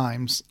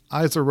Times,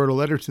 Eisler wrote a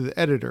letter to the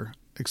editor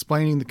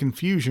explaining the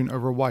confusion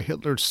over why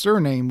Hitler's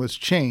surname was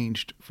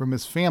changed from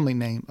his family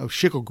name of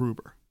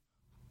Schicklgruber.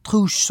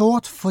 Through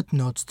short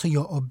footnotes to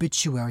your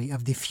obituary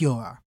of the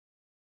Führer,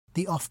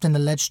 the often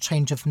alleged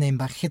change of name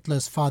by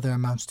Hitler's father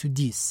amounts to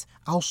this.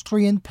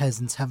 Austrian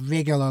peasants have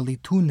regularly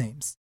 2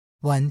 names.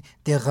 One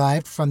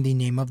derived from the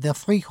name of their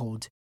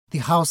freehold, the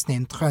house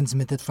name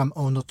transmitted from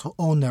owner to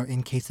owner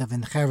in case of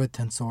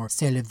inheritance or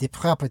sale of the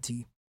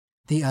property.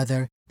 The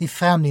other, the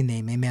family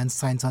name a man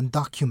signs on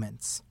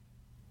documents.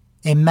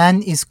 A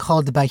man is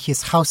called by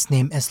his house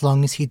name as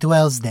long as he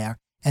dwells there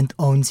and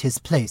owns his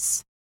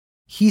place.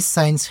 He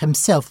signs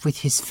himself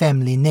with his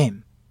family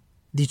name.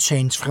 The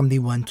change from the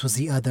one to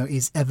the other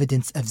is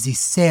evidence of the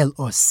sale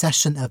or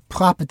cession of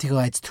property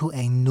rights to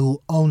a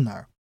new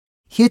owner.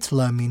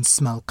 Hitler means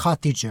small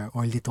cottager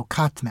or little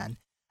cartman,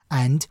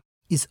 and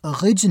is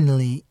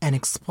originally an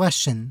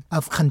expression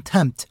of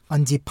contempt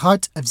on the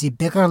part of the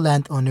bigger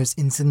landowners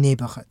in the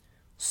neighborhood.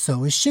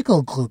 So is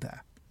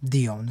Schicklgruber,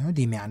 the owner,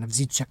 the man of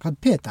the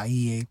checkered pit,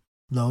 i.e.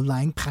 a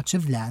low-lying patch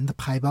of land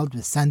piebald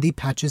with sandy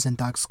patches and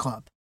dark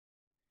scrub.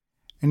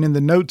 And in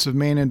the notes of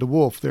Man and the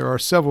Wolf, there are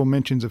several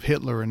mentions of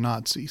Hitler and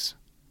Nazis.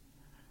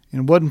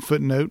 In one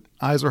footnote,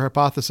 Eisler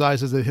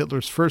hypothesizes that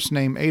Hitler's first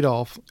name,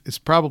 Adolf, is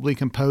probably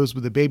composed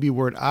with the baby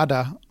word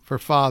Ada for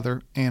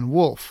father and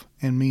wolf,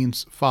 and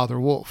means father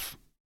wolf.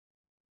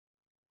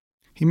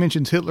 He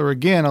mentions Hitler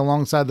again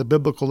alongside the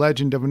biblical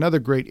legend of another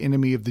great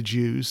enemy of the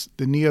Jews,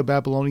 the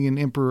Neo-Babylonian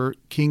emperor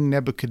King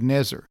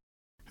Nebuchadnezzar,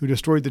 who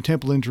destroyed the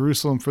temple in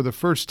Jerusalem for the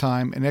first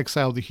time and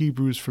exiled the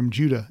Hebrews from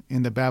Judah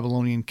in the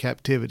Babylonian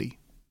captivity.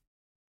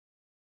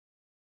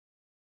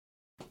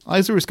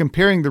 Eisler is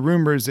comparing the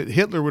rumors that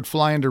Hitler would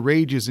fly into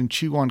rages and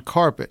chew on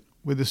carpet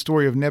with the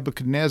story of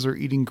Nebuchadnezzar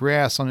eating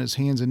grass on his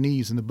hands and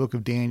knees in the book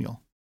of Daniel.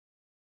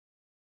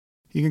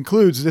 He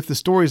concludes that if the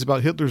stories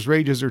about Hitler's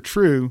rages are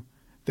true,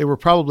 they were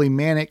probably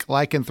manic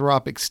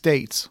lycanthropic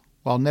states,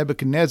 while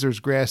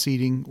Nebuchadnezzar's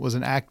grass-eating was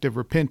an act of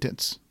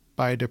repentance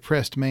by a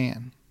depressed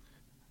man.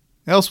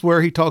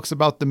 Elsewhere, he talks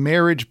about the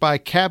marriage by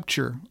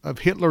capture of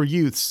Hitler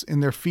youths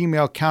and their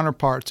female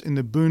counterparts in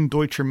the Bund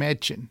Deutscher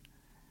Mädchen.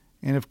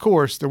 And of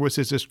course, there was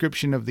his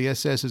description of the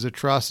SS's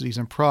atrocities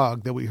in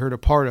Prague that we heard a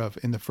part of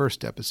in the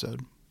first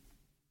episode.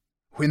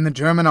 When the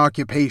German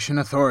occupation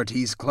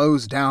authorities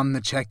closed down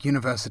the Czech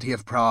University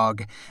of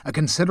Prague, a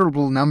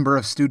considerable number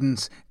of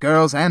students,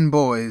 girls and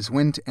boys,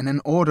 went in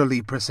an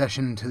orderly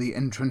procession to the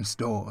entrance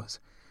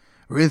doors,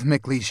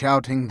 rhythmically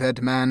shouting their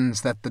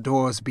demands that the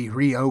doors be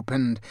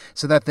reopened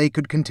so that they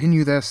could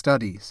continue their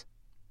studies.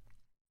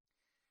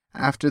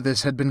 After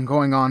this had been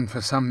going on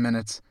for some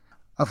minutes,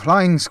 a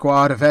flying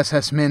squad of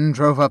SS men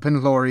drove up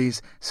in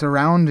lorries,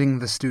 surrounding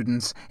the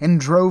students, and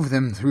drove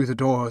them through the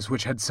doors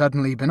which had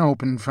suddenly been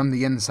opened from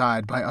the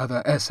inside by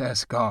other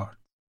SS guards.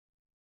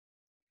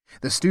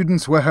 The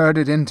students were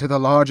herded into the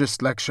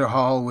largest lecture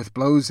hall with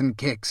blows and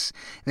kicks.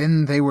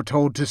 Then they were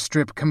told to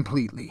strip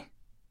completely.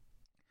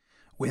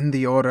 When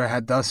the order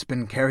had thus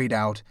been carried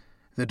out,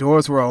 the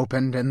doors were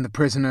opened and the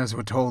prisoners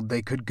were told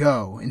they could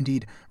go,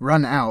 indeed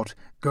run out,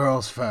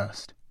 girls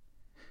first.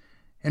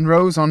 In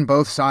rows on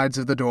both sides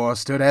of the door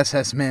stood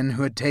SS men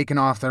who had taken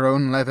off their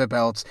own leather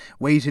belts,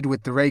 weighted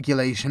with the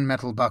regulation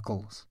metal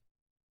buckles.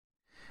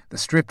 The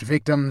stripped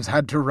victims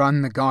had to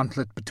run the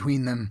gauntlet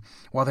between them,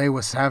 while they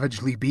were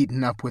savagely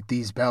beaten up with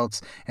these belts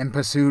and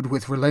pursued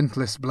with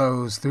relentless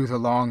blows through the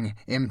long,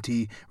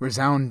 empty,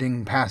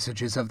 resounding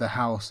passages of the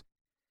house,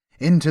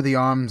 into the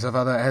arms of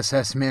other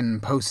SS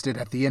men posted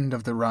at the end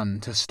of the run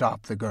to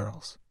stop the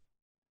girls.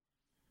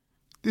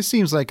 This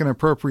seems like an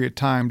appropriate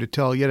time to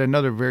tell yet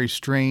another very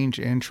strange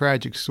and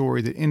tragic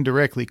story that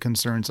indirectly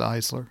concerns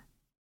Eisler.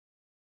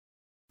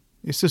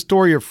 It's the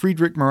story of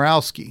Friedrich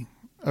Moralski,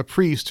 a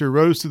priest who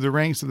rose through the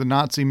ranks of the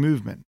Nazi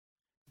movement,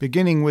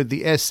 beginning with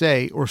the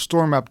SA, or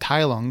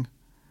Sturmabteilung,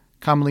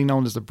 commonly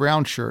known as the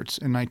Brown Shirts,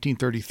 in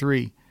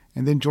 1933,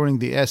 and then joining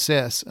the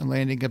SS and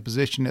landing a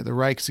position at the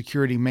Reich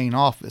Security Main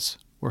Office,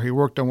 where he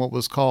worked on what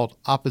was called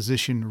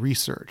opposition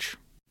research.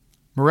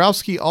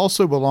 Murawski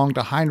also belonged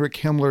to Heinrich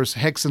Himmler's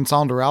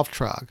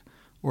Hexensonderauftrag,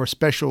 or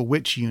Special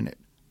Witch Unit.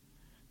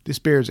 This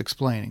bears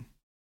explaining.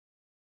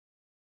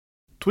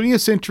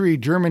 20th century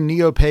German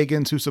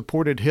neo-pagans who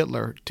supported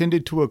Hitler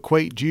tended to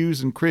equate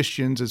Jews and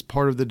Christians as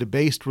part of the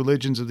debased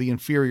religions of the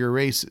inferior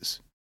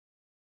races,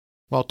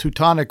 while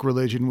Teutonic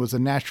religion was the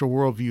natural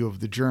worldview of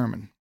the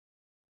German.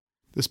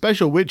 The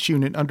Special Witch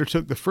Unit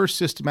undertook the first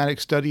systematic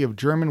study of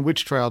German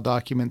witch trial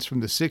documents from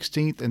the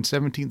 16th and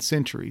 17th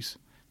centuries,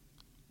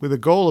 with the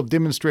goal of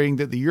demonstrating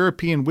that the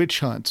European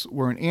witch hunts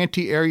were an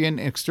anti-Aryan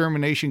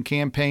extermination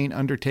campaign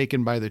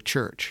undertaken by the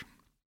Church.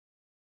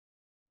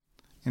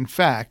 In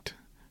fact,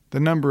 the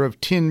number of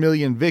 10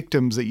 million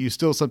victims that you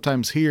still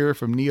sometimes hear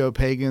from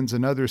neo-pagans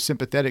and others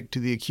sympathetic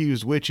to the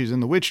accused witches in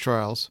the witch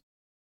trials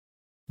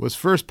was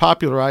first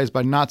popularized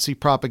by Nazi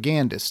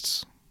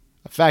propagandists,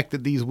 a fact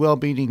that these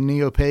well-meaning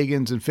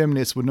neo-pagans and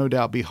feminists would no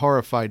doubt be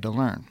horrified to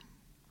learn.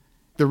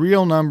 The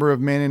real number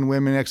of men and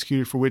women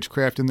executed for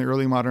witchcraft in the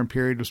early modern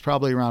period was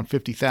probably around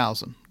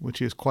 50,000,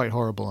 which is quite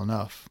horrible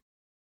enough.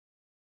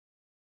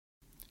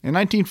 In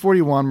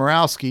 1941,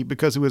 Murawski,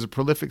 because he was a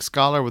prolific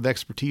scholar with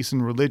expertise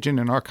in religion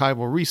and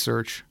archival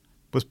research,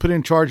 was put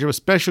in charge of a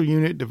special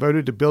unit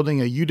devoted to building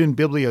a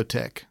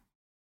Judenbibliothek,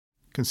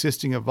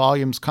 consisting of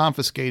volumes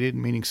confiscated,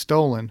 meaning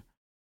stolen,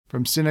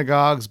 from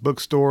synagogues,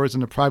 bookstores,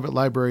 and the private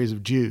libraries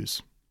of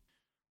Jews.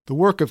 The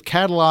work of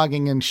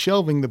cataloging and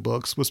shelving the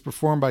books was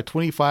performed by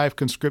 25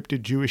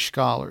 conscripted Jewish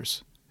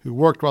scholars, who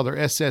worked while their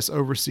SS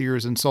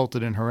overseers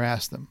insulted and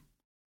harassed them.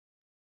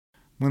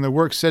 When the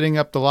work setting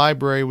up the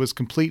library was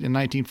complete in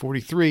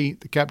 1943,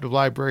 the captive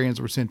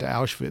librarians were sent to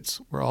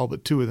Auschwitz, where all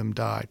but 2 of them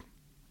died.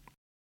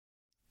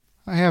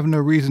 I have no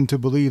reason to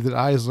believe that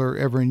Eisler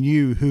ever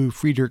knew who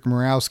Friedrich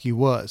Murawski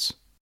was.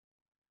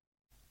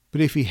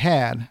 But if he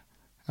had,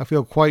 I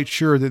feel quite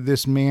sure that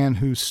this man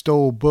who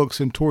stole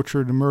books and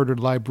tortured and murdered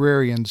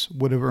librarians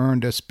would have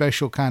earned a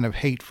special kind of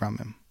hate from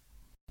him.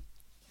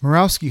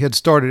 Murawski had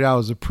started out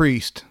as a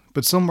priest,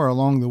 but somewhere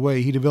along the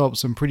way he developed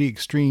some pretty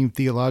extreme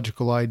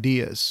theological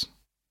ideas.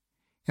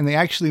 And they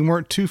actually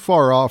weren't too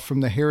far off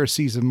from the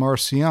heresies of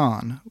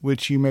Marcion,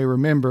 which you may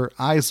remember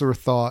Eisler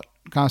thought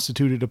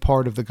constituted a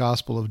part of the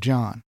Gospel of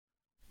John.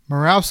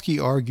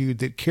 Murawski argued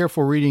that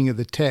careful reading of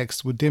the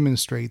text would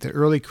demonstrate that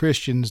early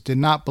Christians did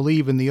not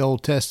believe in the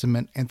Old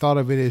Testament and thought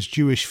of it as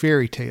Jewish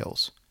fairy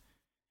tales.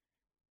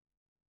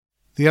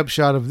 The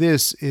upshot of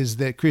this is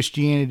that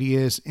Christianity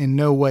is in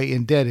no way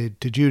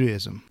indebted to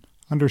Judaism.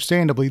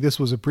 Understandably, this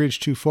was a bridge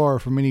too far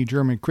for many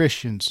German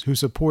Christians who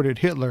supported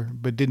Hitler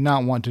but did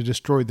not want to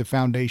destroy the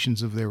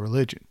foundations of their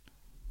religion.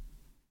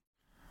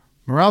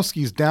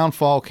 Murawski's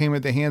downfall came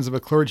at the hands of a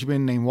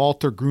clergyman named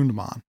Walter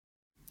Grundmann.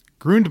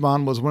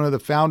 Grundmann was one of the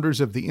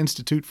founders of the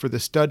Institute for the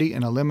Study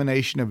and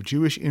Elimination of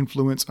Jewish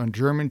Influence on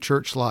German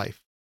Church Life,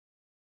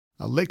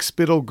 a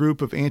lickspittle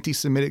group of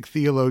anti-Semitic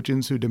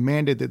theologians who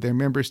demanded that their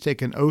members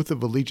take an oath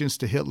of allegiance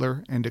to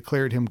Hitler and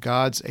declared him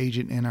God's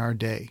agent in our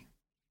day.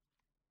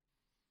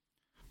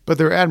 But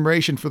their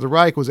admiration for the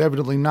Reich was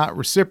evidently not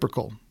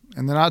reciprocal,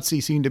 and the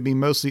Nazis seemed to be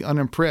mostly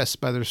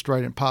unimpressed by their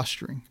strident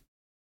posturing.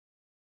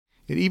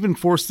 It even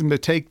forced them to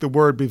take the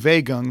word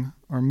Bewegung,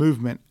 or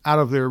movement, out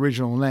of their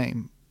original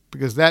name,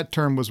 because that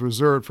term was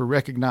reserved for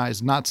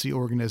recognized Nazi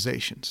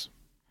organizations.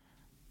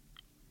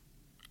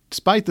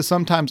 Despite the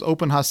sometimes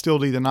open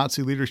hostility the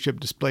Nazi leadership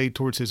displayed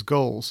towards his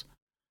goals,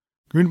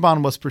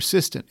 Grundmann was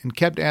persistent and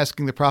kept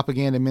asking the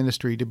propaganda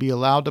ministry to be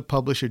allowed to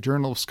publish a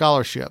journal of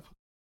scholarship,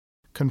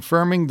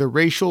 confirming the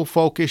racial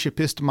folkish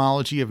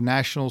epistemology of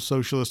National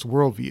Socialist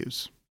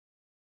worldviews.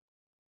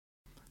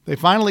 They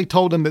finally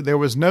told him that there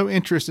was no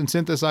interest in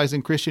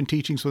synthesizing Christian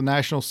teachings with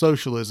National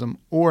Socialism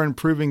or in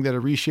proving that a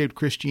reshaped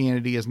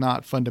Christianity is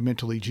not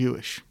fundamentally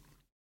Jewish.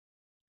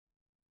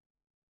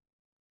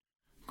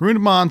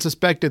 Grundmann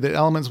suspected that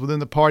elements within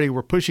the party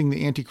were pushing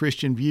the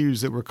anti-Christian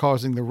views that were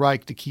causing the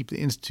Reich to keep the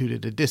Institute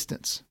at a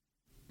distance.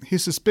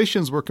 His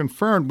suspicions were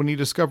confirmed when he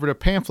discovered a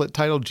pamphlet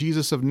titled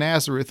Jesus of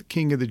Nazareth,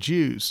 King of the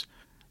Jews,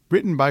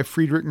 written by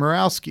Friedrich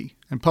Murawski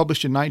and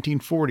published in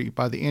 1940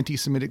 by the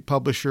anti-Semitic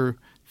publisher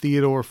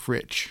Theodor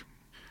Fritsch.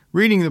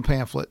 Reading the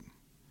pamphlet,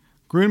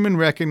 Grundmann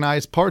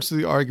recognized parts of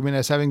the argument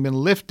as having been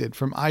lifted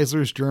from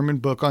Eisler's German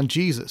book on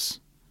Jesus,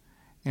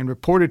 and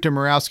reported to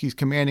Murawski's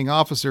commanding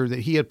officer that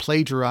he had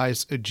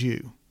plagiarized a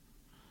Jew.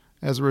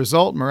 As a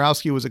result,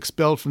 Murawski was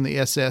expelled from the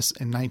SS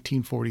in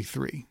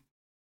 1943.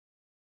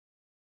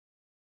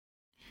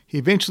 He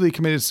eventually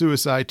committed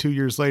suicide 2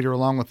 years later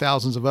along with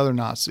thousands of other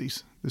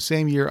Nazis, the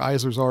same year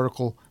Eisler's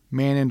article,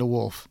 Man and a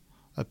Wolf,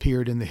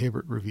 appeared in the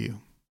Hibbert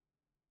Review.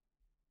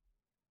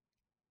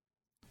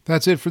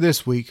 That's it for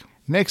this week.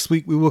 Next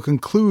week we will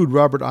conclude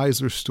Robert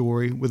Eisler's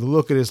story with a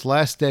look at his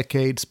last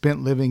decade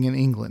spent living in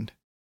England.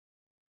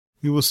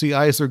 We will see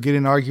Eisler get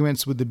in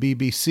arguments with the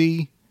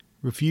BBC,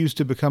 refuse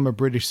to become a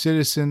British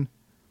citizen,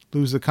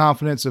 lose the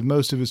confidence of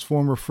most of his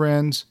former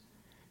friends,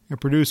 and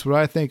produced what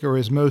I think are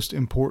his most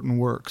important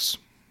works.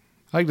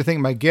 I'd like to thank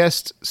my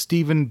guest,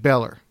 Stephen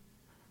Beller.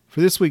 For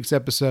this week's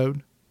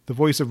episode, the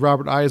voice of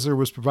Robert Eisler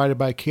was provided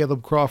by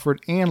Caleb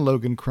Crawford and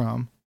Logan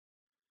Crum,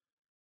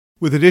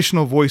 with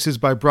additional voices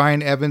by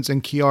Brian Evans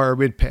and Kiara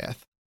Ridpath.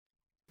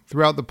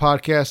 Throughout the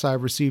podcast, I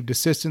have received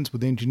assistance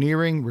with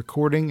engineering,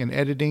 recording, and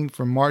editing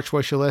from Mark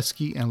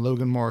Wachaleski and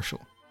Logan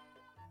Marshall.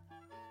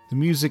 The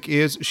music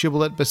is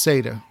Shibboleth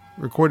Beseda,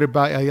 recorded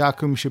by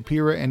Eliakim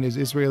Shapira and his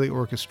Israeli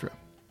Orchestra.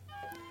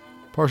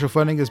 Partial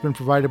funding has been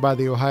provided by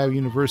the Ohio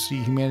University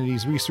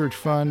Humanities Research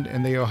Fund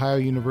and the Ohio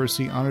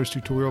University Honors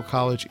Tutorial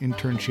College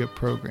Internship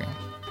Program.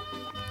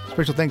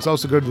 Special thanks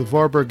also go to the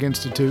Warburg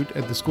Institute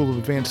at the School of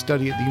Advanced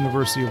Study at the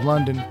University of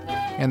London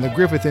and the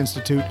Griffith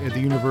Institute at the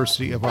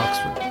University of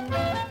Oxford.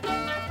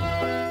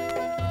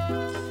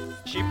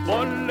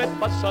 שיבולת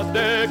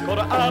בשדה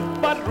קוראה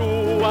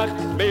ברוח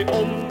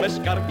בעומס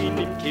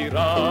גרעינים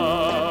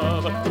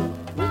קירב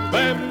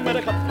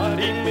ובמלך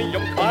הפרים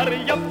יום כבר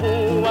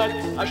יבוח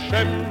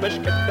השמש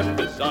כתם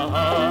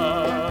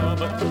בזהב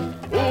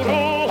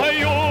אורו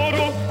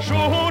היורו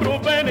שורו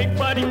בני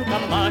כפרים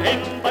כמה הן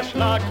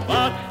בשלה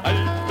כבר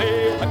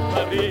אלפי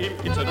הכפרים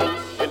יצאו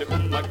אל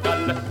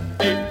ומגל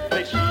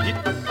בראשית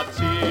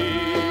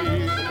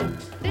חציר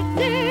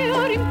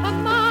תזהורים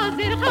כמה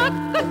זרחק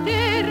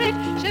כותרת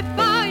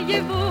שבה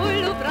יבול